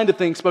this kind of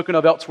thing spoken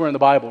of elsewhere in the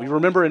Bible. You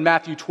remember in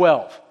Matthew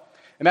 12.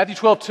 In Matthew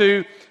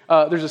 12:2,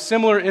 there's a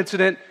similar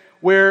incident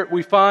where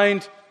we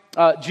find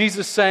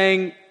Jesus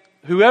saying,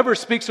 whoever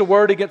speaks a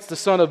word against the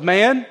Son of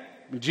Man,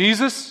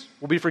 Jesus,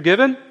 will be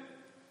forgiven.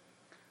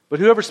 But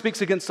whoever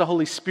speaks against the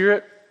Holy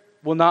Spirit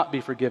will not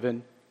be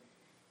forgiven,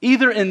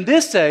 either in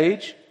this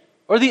age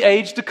or the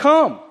age to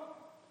come.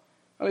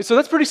 I mean, so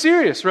that's pretty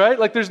serious, right?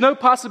 Like, there's no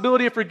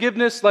possibility of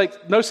forgiveness,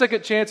 like no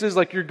second chances,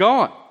 like you're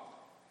gone.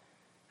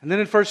 And then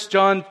in 1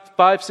 John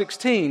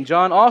 5:16,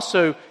 John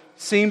also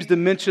seems to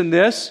mention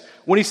this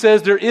when he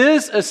says, there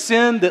is a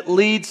sin that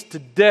leads to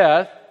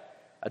death.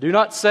 I do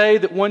not say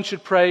that one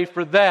should pray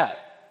for that.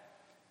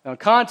 Now, in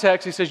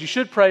context, he says you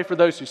should pray for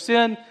those who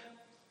sin,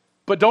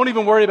 but don't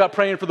even worry about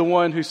praying for the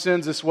one who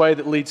sins this way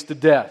that leads to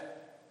death.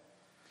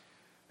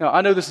 Now,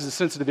 I know this is a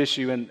sensitive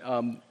issue,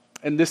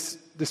 and this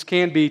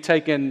can be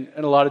taken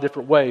in a lot of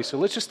different ways. So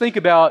let's just think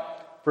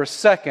about, for a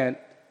second,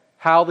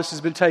 how this has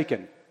been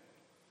taken.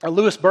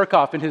 Louis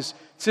Berkhoff, in his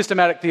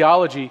systematic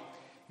theology,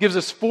 gives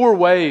us 4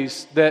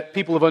 ways that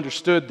people have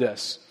understood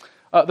this.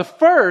 The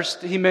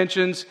first, he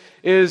mentions,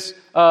 is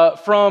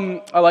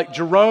from like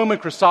Jerome and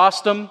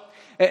Chrysostom.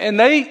 And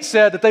they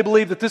said that they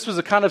believed that this was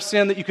a kind of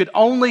sin that you could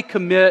only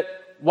commit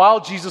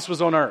while Jesus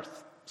was on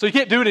earth. So you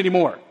can't do it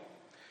anymore.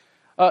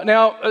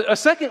 Now, a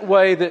second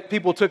way that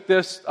people took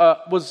this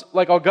was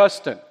like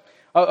Augustine.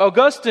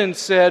 Augustine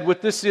said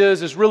what this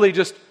is really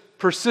just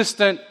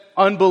persistent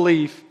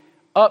unbelief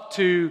up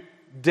to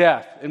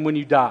death and when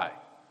you die.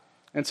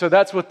 And so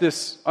that's what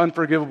this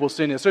unforgivable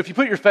sin is. So if you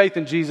put your faith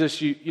in Jesus,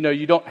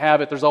 you don't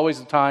have it. There's always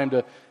a time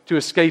to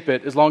escape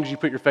it as long as you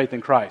put your faith in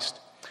Christ.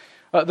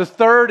 The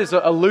third is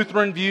a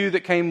Lutheran view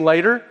that came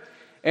later.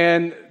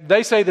 And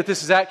they say that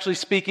this is actually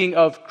speaking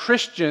of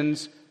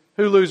Christians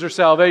who lose their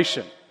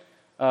salvation.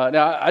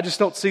 Now, I just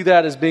don't see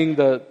that as being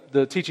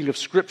the teaching of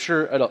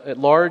Scripture at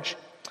large.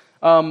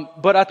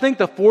 But I think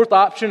the fourth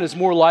option is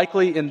more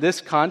likely in this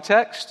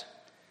context.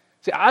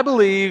 See, I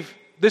believe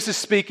this is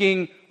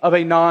speaking of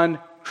a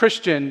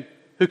non-Christian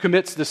who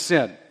commits the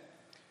sin.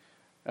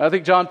 I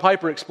think John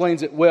Piper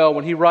explains it well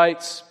when he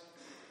writes,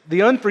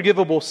 the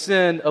unforgivable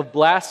sin of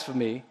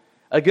blasphemy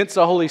against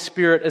the Holy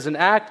Spirit is an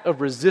act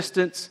of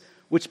resistance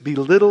which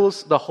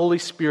belittles the Holy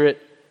Spirit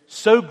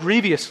so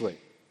grievously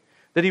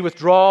that he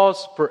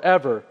withdraws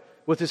forever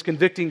with his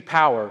convicting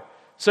power,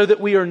 so that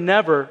we are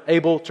never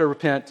able to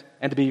repent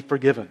and to be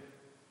forgiven.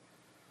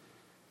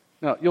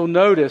 Now, you'll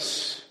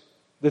notice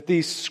that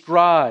these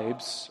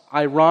scribes,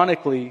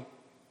 ironically,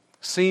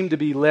 seem to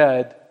be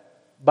led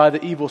by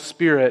the evil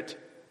spirit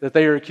that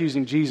they are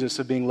accusing Jesus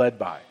of being led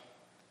by.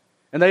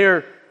 And they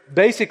are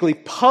basically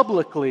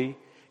publicly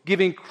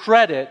giving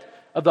credit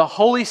of the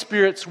Holy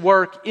Spirit's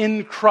work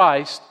in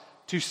Christ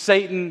to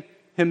Satan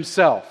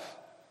himself.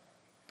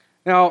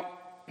 Now,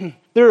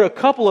 there are a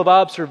couple of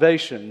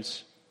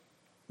observations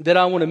that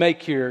I want to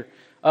make here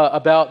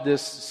about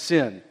this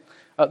sin.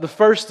 The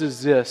first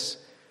is this.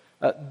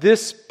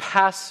 This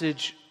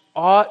passage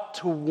ought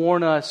to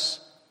warn us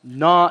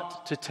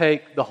not to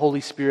take the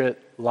Holy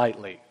Spirit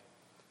lightly.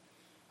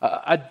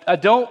 I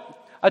don't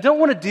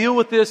want to deal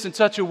with this in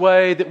such a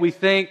way that we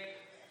think,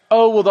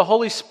 oh, well, the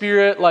Holy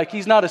Spirit, like,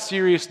 he's not a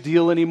serious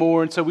deal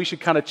anymore, and so we should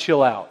kind of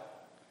chill out.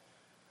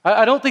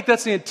 I don't think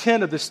that's the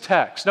intent of this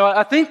text. No,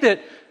 I think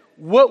that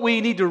what we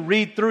need to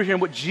read through here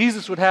and what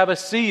Jesus would have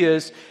us see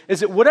is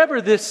that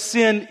whatever this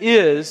sin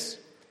is,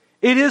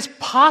 it is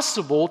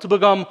possible to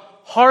become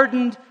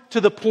hardened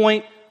to the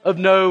point of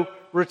no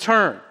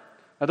return.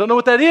 I don't know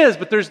what that is,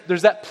 but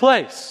there's that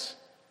place.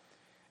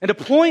 And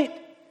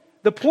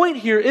the point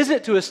here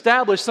isn't to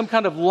establish some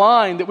kind of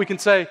line that we can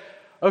say,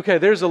 okay,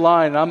 there's a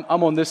line, and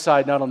I'm on this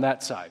side, not on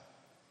that side.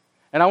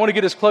 And I want to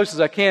get as close as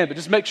I can, but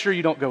just make sure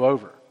you don't go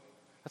over.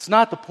 That's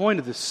not the point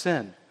of this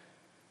sin.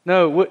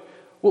 No,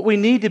 what we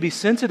need to be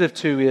sensitive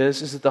to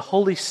is that the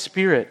Holy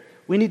Spirit,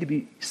 we need to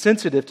be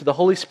sensitive to the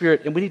Holy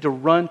Spirit, and we need to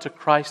run to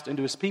Christ and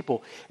to His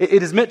people.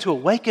 It is meant to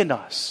awaken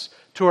us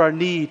to our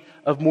need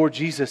of more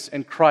Jesus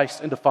and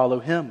Christ and to follow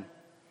Him.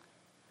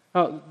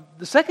 Now,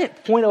 the second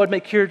point I would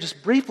make here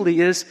just briefly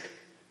is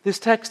this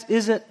text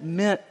isn't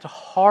meant to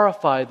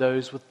horrify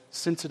those with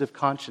sensitive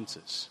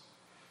consciences.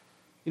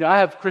 You know, I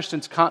have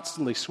Christians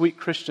constantly, sweet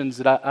Christians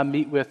that I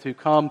meet with who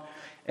come,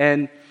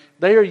 and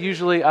they are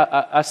usually,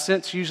 I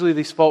sense usually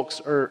these folks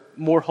are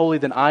more holy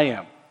than I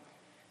am.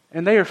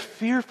 And they are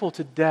fearful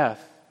to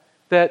death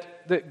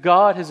that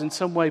God has in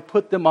some way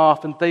put them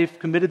off and they've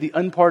committed the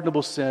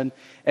unpardonable sin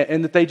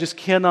and that they just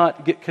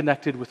cannot get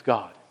connected with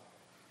God.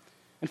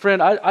 And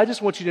friend, I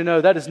just want you to know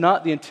that is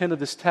not the intent of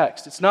this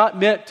text. It's not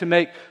meant to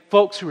make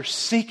folks who are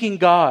seeking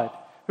God,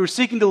 who are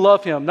seeking to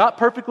love Him, not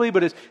perfectly,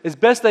 but as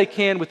best they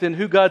can within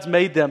who God's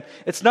made them.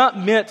 It's not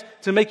meant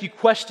to make you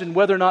question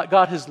whether or not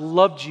God has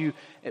loved you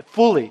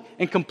fully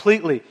and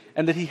completely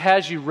and that He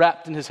has you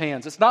wrapped in His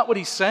hands. It's not what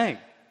He's saying.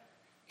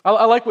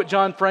 I like what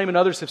John Frame and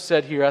others have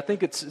said here. I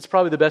think it's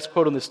probably the best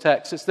quote on this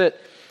text. It's that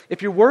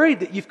if you're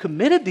worried that you've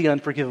committed the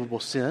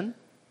unforgivable sin,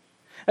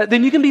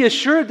 then you can be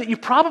assured that you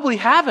probably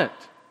haven't,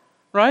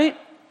 right?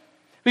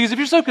 Because if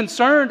you're so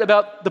concerned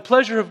about the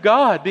pleasure of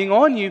God being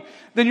on you,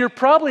 then you're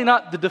probably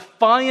not the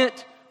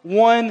defiant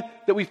one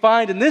that we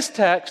find in this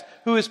text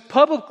who is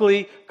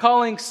publicly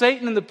calling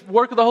Satan and the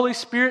work of the Holy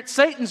Spirit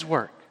Satan's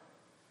work.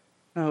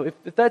 No,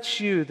 if that's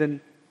you,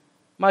 then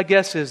my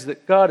guess is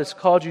that God has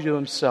called you to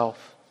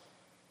Himself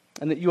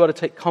and that you ought to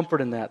take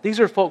comfort in that. These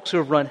are folks who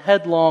have run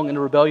headlong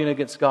into rebellion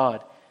against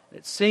God.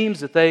 It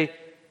seems that they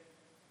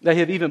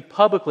have even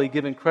publicly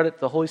given credit to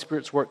the Holy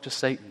Spirit's work to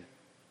Satan.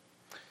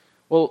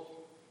 Well,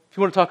 if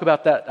you want to talk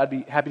about that, I'd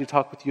be happy to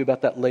talk with you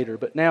about that later.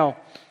 But now,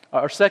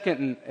 our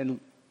second and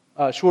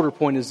shorter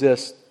point is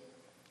this.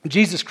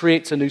 Jesus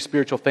creates a new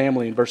spiritual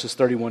family in verses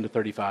 31 to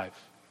 35.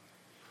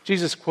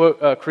 Jesus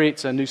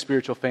creates a new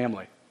spiritual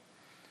family.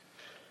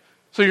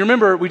 So you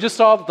remember, we just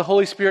saw that the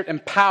Holy Spirit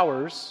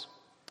empowers.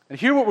 And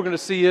here what we're going to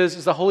see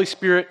is the Holy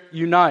Spirit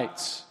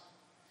unites.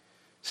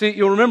 See,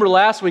 you'll remember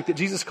last week that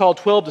Jesus called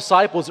 12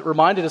 disciples that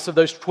reminded us of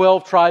those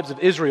 12 tribes of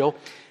Israel.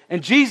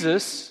 And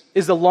Jesus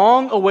is the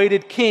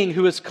long-awaited king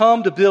who has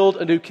come to build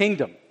a new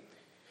kingdom.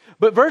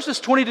 But verses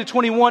 20 to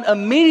 21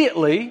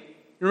 immediately, you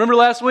remember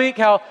last week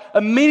how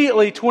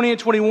immediately 20 and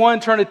 21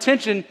 turn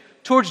attention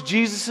towards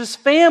Jesus'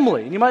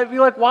 family. And you might be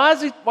like, why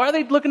are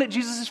they looking at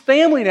Jesus'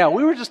 family now?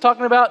 We were just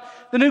talking about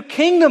the new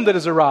kingdom that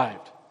has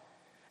arrived.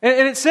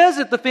 And it says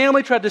that the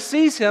family tried to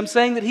seize him,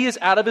 saying that he is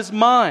out of his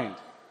mind.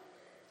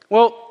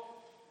 Well,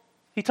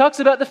 he talks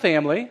about the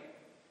family,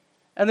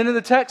 and then in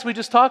the text we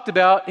just talked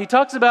about, he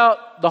talks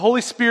about the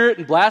Holy Spirit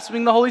and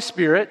blaspheming the Holy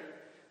Spirit,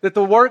 that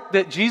the work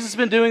that Jesus has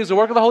been doing is the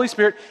work of the Holy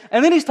Spirit,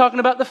 and then he's talking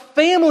about the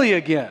family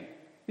again.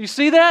 You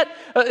see that?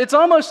 It's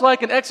almost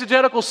like an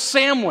exegetical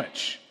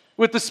sandwich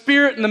with the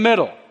Spirit in the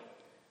middle.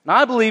 And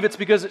I believe it's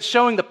because it's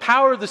showing the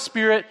power of the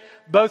Spirit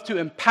both to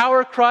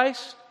empower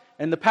Christ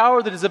and the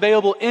power that is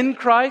available in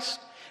Christ,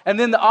 and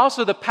then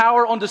also the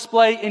power on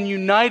display in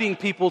uniting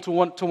people to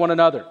one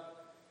another.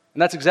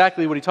 And that's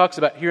exactly what he talks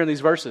about here in these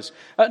verses.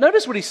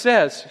 Notice what he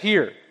says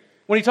here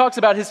when he talks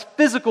about his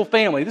physical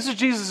family. This is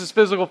Jesus'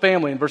 physical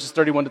family in verses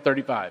 31 to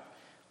 35.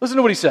 Listen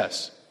to what he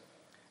says.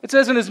 It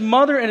says, "And his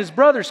mother and his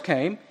brothers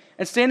came,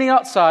 and standing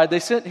outside, they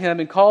sent him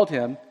and called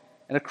him,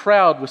 and a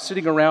crowd was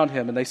sitting around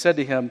him, and they said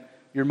to him,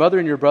 'Your mother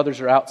and your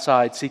brothers are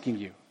outside seeking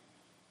you.'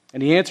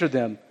 And he answered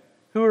them,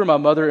 'Who are my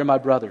mother and my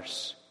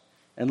brothers?'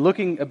 And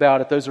looking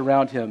about at those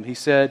around him, he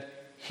said,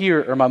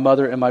 'Here are my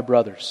mother and my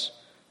brothers.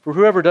 For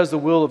whoever does the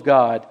will of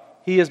God,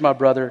 he is my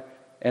brother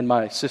and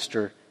my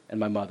sister and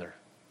my mother.'"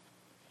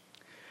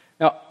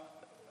 Now,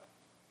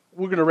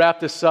 we're going to wrap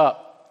this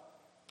up,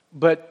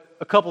 but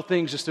a couple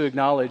things just to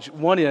acknowledge.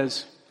 One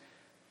is,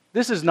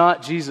 this is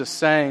not Jesus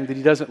saying that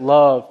he doesn't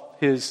love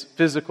his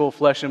physical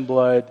flesh and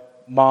blood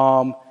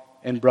mom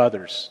and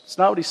brothers. It's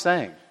not what he's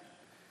saying.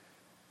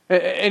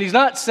 And he's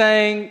not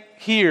saying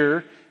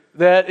here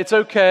that it's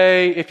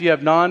okay if you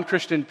have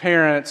non-Christian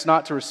parents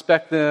not to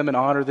respect them and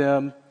honor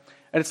them.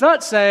 And it's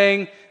not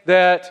saying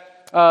that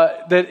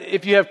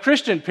if you have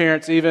Christian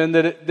parents even,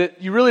 that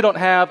you really don't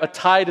have a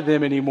tie to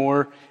them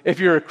anymore if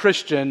you're a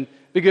Christian,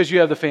 because you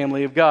have the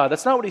family of God.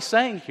 That's not what he's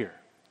saying here.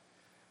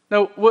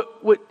 No,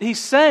 what he's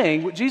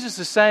saying, what Jesus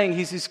is saying,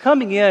 he's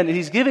coming in and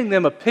he's giving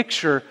them a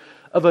picture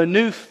of a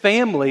new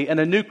family and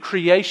a new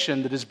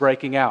creation that is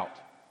breaking out.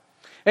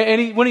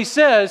 And when he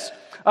says,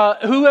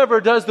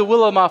 whoever does the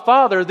will of my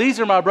Father,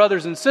 these are my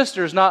brothers and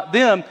sisters, not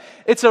them,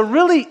 it's a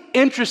really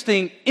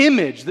interesting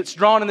image that's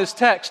drawn in this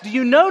text. Do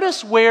you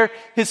notice where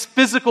his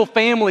physical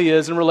family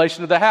is in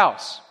relation to the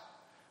house?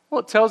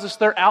 Well, it tells us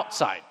they're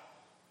outside,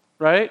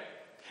 right?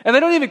 And they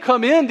don't even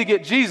come in to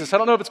get Jesus. I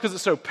don't know if it's because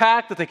it's so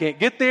packed that they can't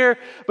get there,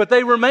 but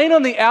they remain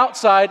on the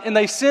outside and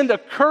they send a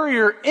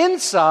courier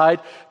inside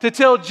to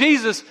tell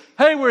Jesus,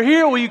 hey, we're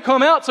here, will you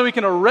come out so we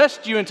can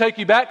arrest you and take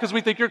you back because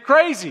we think you're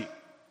crazy?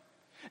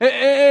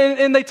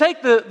 And they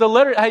take the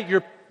letter, hey,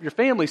 your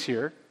family's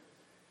here.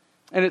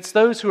 And it's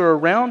those who are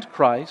around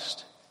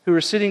Christ, who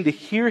are sitting to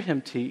hear him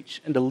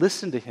teach and to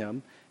listen to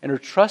him and are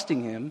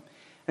trusting him.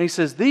 And he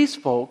says, these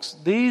folks,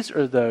 these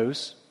are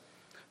those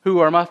who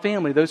are my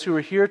family, those who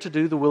are here to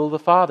do the will of the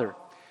Father.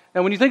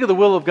 Now, when you think of the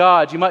will of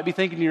God, you might be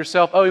thinking to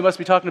yourself, oh, he must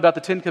be talking about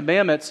the Ten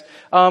Commandments.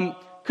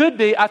 Could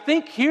be. I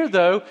think here,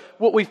 though,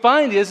 what we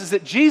find is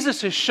that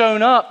Jesus has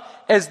shown up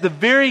as the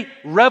very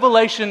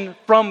revelation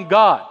from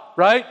God,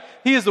 right?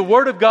 He is the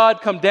Word of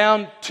God come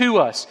down to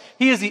us.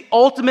 He is the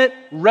ultimate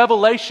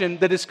revelation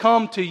that has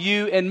come to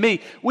you and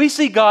me. We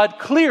see God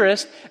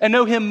clearest and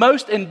know him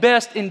most and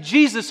best in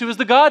Jesus, who is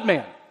the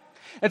God-man.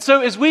 And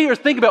so as we are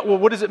thinking about, well,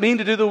 what does it mean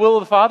to do the will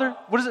of the Father?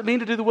 What does it mean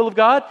to do the will of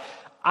God?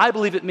 I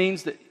believe it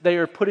means that they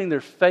are putting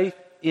their faith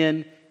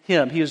in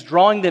him. He is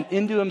drawing them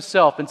into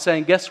himself and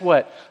saying, guess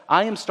what?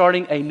 I am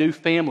starting a new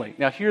family.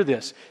 Now hear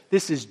this.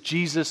 This is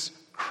Jesus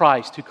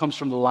Christ, who comes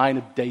from the line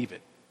of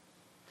David.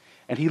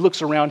 And he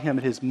looks around him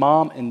at his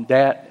mom and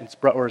dad,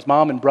 or his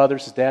mom and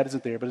brothers. His dad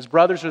isn't there, but his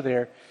brothers are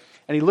there.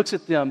 And he looks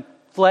at them,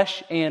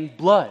 flesh and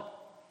blood.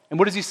 And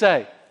what does he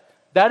say?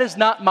 That is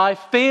not my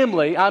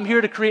family. I'm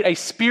here to create a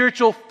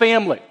spiritual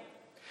family.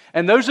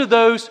 And those are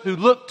those who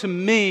look to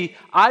me,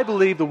 I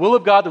believe, the will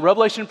of God, the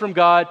revelation from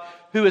God,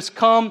 who has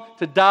come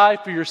to die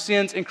for your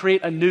sins and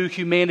create a new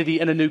humanity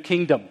and a new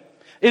kingdom.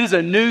 It is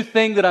a new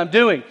thing that I'm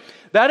doing.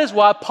 That is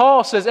why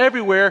Paul says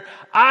everywhere,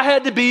 I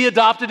had to be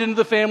adopted into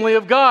the family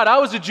of God. I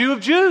was a Jew of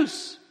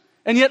Jews.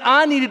 And yet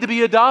I needed to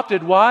be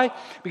adopted. Why?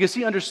 Because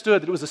he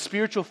understood that it was a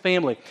spiritual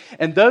family.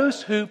 And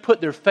those who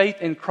put their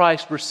faith in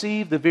Christ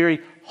receive the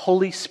very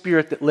Holy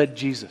Spirit that led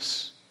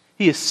Jesus.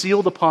 He is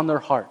sealed upon their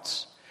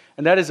hearts.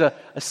 And that is a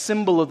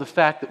symbol of the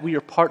fact that we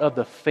are part of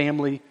the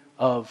family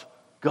of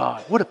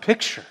God. What a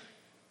picture.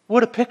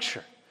 What a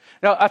picture.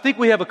 Now, I think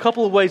we have a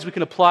couple of ways we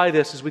can apply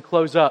this as we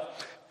close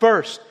up.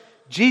 First,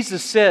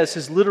 Jesus says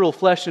his literal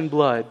flesh and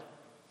blood,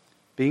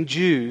 being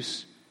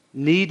Jews,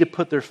 need to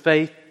put their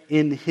faith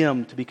in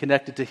him to be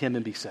connected to him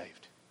and be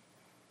saved.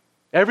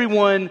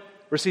 Everyone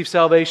receives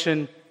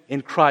salvation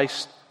in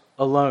Christ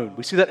alone.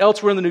 We see that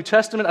elsewhere in the New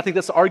Testament. I think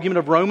that's the argument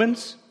of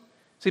Romans.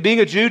 See, being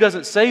a Jew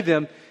doesn't save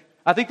them.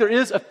 I think there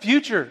is a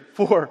future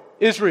for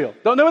Israel.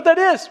 Don't know what that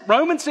is.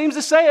 Romans seems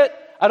to say it.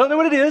 I don't know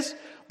what it is.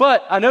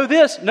 But I know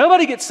this.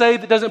 Nobody gets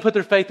saved that doesn't put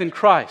their faith in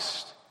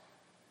Christ.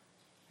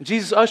 And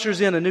Jesus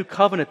ushers in a new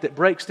covenant that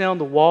breaks down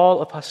the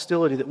wall of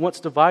hostility that once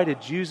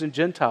divided Jews and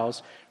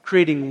Gentiles,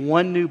 creating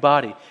one new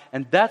body.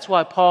 And that's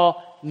why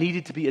Paul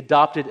needed to be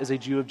adopted as a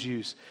Jew of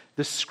Jews.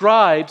 The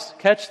scribes,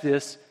 catch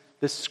this,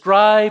 the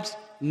scribes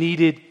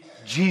needed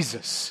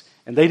Jesus,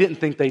 and they didn't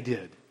think they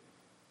did.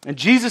 And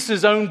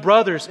Jesus' own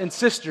brothers and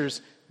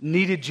sisters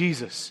needed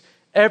Jesus.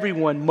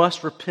 Everyone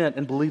must repent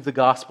and believe the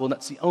gospel, and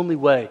that's the only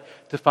way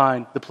to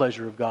find the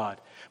pleasure of God.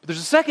 But there's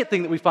a second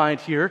thing that we find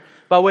here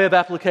by way of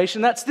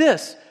application. That's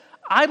this.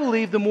 I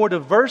believe the more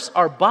diverse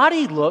our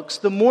body looks,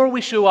 the more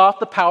we show off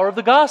the power of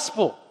the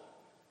gospel.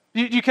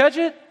 Do you catch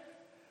it?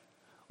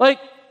 Like,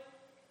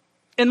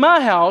 in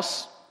my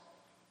house,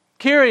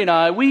 Carrie and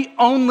I, we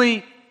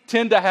only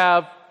tend to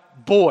have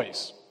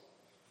boys.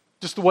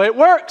 Just the way it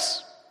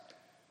works.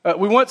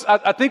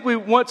 I think we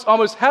once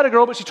almost had a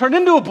girl, but she turned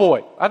into a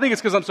boy. I think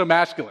it's because I'm so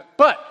masculine.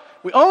 But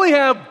we only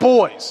have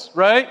boys,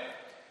 right?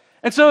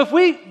 And so if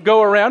we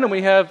go around and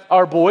we have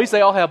our boys,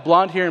 they all have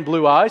blonde hair and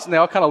blue eyes, and they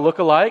all kind of look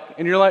alike,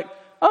 and you're like,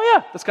 oh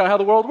yeah, that's kind of how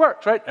the world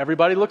works, right?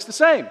 Everybody looks the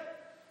same.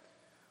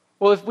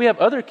 Well, if we have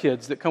other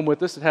kids that come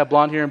with us that have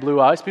blonde hair and blue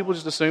eyes, people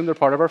just assume they're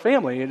part of our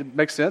family. And it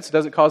makes sense. It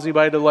doesn't cause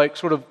anybody to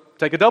sort of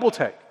take a double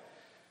take.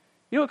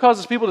 You know what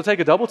causes people to take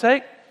a double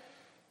take?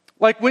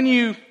 Like when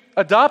you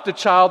adopt a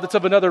child that's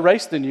of another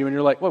race than you, and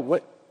you're like,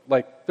 what?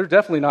 Like, they're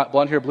definitely not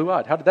blonde hair,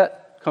 blue-eyed. How did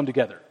that come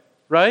together?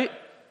 Right?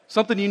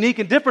 Something unique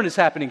and different is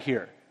happening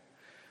here.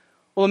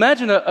 Well,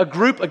 imagine a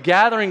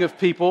gathering of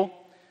people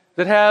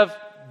that have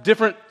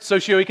different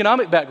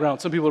socioeconomic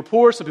backgrounds. Some people are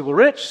poor, some people are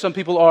rich, some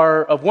people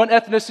are of one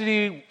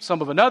ethnicity,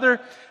 some of another.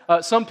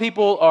 Some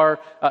people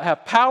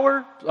have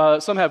power,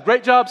 some have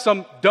great jobs,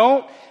 some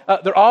don't.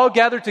 They're all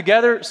gathered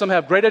together. Some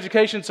have great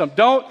education, some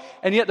don't.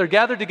 And yet they're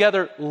gathered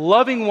together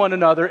loving one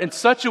another in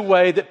such a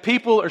way that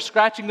people are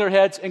scratching their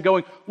heads and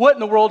going, what in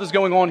the world is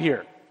going on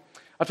here?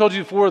 I've told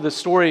you before the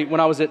story when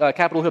I was at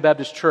Capitol Hill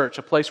Baptist Church,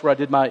 a place where I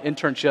did my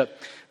internship.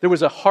 There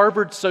was a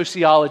Harvard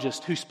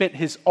sociologist who spent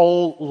his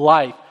whole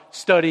life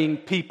studying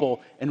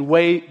people and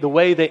the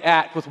way they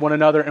act with one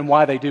another and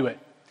why they do it.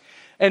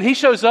 And he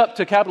shows up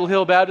to Capitol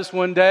Hill Baptist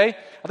one day.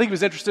 I think he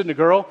was interested in a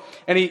girl,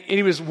 and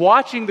he was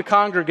watching the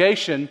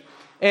congregation,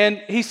 and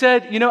he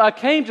said, I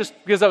came just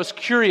because I was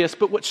curious,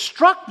 but what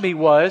struck me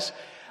was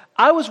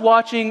I was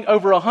watching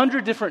over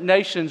 100 different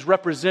nations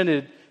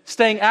represented,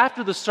 staying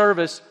after the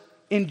service,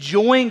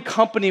 enjoying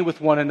company with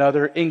one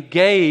another,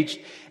 engaged.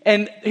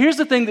 And here's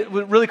the thing that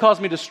really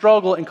caused me to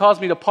struggle and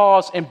caused me to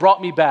pause and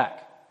brought me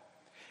back.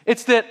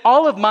 It's that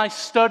all of my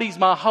studies,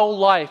 my whole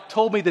life,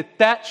 told me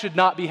that should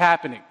not be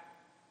happening.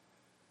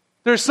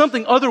 There's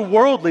something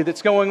otherworldly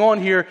that's going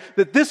on here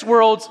that this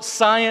world's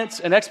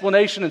science and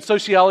explanation and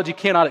sociology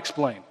cannot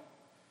explain.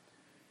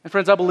 And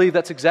friends, I believe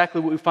that's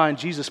exactly what we find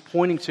Jesus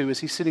pointing to as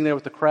he's sitting there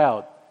with the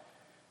crowd.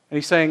 And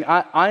he's saying,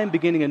 I am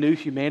beginning a new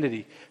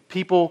humanity,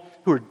 people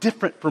who are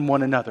different from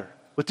one another,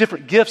 with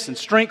different gifts and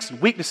strengths and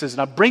weaknesses,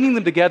 and I'm bringing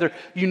them together,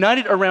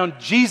 united around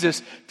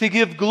Jesus to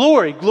give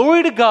glory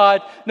to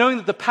God, knowing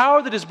that the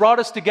power that has brought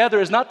us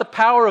together is not the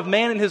power of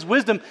man and his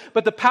wisdom,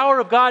 but the power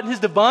of God and his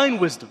divine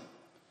wisdom.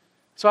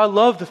 So I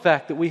love the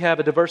fact that we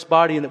have a diverse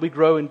body and that we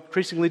grow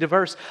increasingly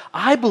diverse.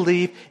 I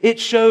believe it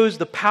shows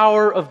the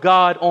power of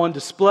God on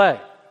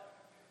display.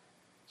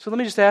 So let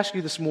me just ask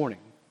you this morning,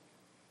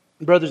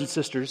 brothers and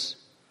sisters,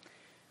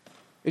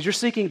 as you're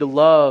seeking to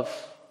love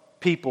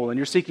people and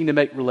you're seeking to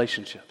make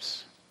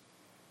relationships,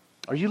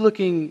 are you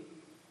looking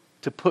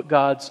to put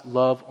God's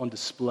love on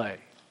display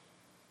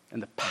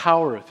and the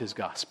power of his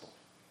gospel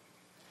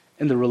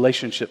in the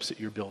relationships that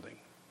you're building?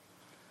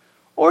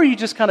 Or are you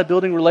just kind of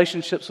building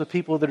relationships with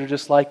people that are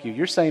just like you,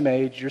 your same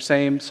age, your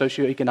same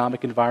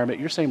socioeconomic environment,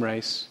 your same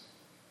race?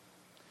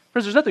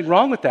 Friends, there's nothing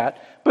wrong with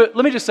that, but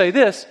let me just say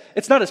this,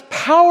 it's not as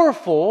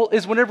powerful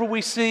as whenever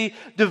we see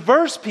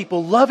diverse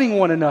people loving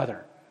one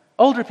another.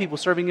 Older people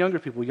serving younger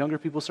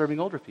people serving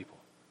older people.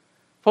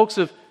 Folks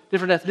of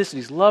different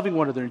ethnicities loving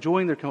one another,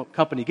 enjoying their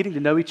company, getting to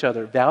know each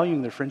other,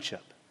 valuing their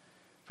friendship.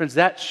 Friends,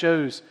 that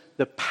shows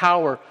the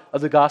power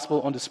of the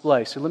gospel on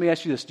display. So let me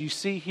ask you this. Do you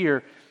see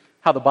here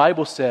how the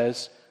Bible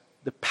says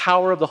the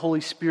power of the Holy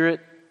Spirit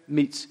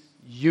meets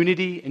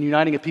unity and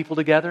uniting a people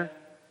together?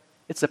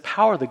 It's the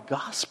power of the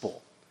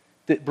gospel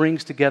that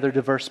brings together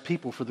diverse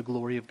people for the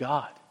glory of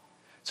God.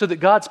 So that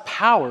God's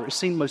power is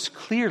seen most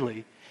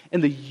clearly in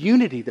the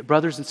unity that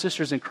brothers and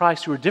sisters in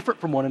Christ who are different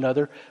from one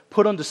another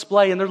put on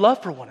display in their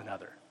love for one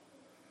another.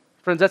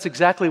 Friends, that's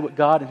exactly what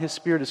God and his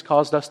Spirit has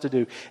caused us to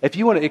do. If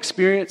you want to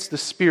experience the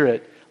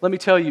Spirit, let me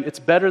tell you, it's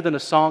better than a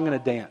song and a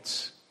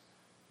dance.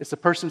 It's the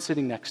person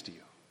sitting next to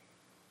you.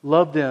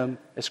 Love them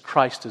as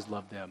Christ has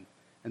loved them,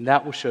 and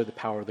that will show the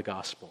power of the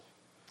gospel.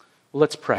 Well, let's pray.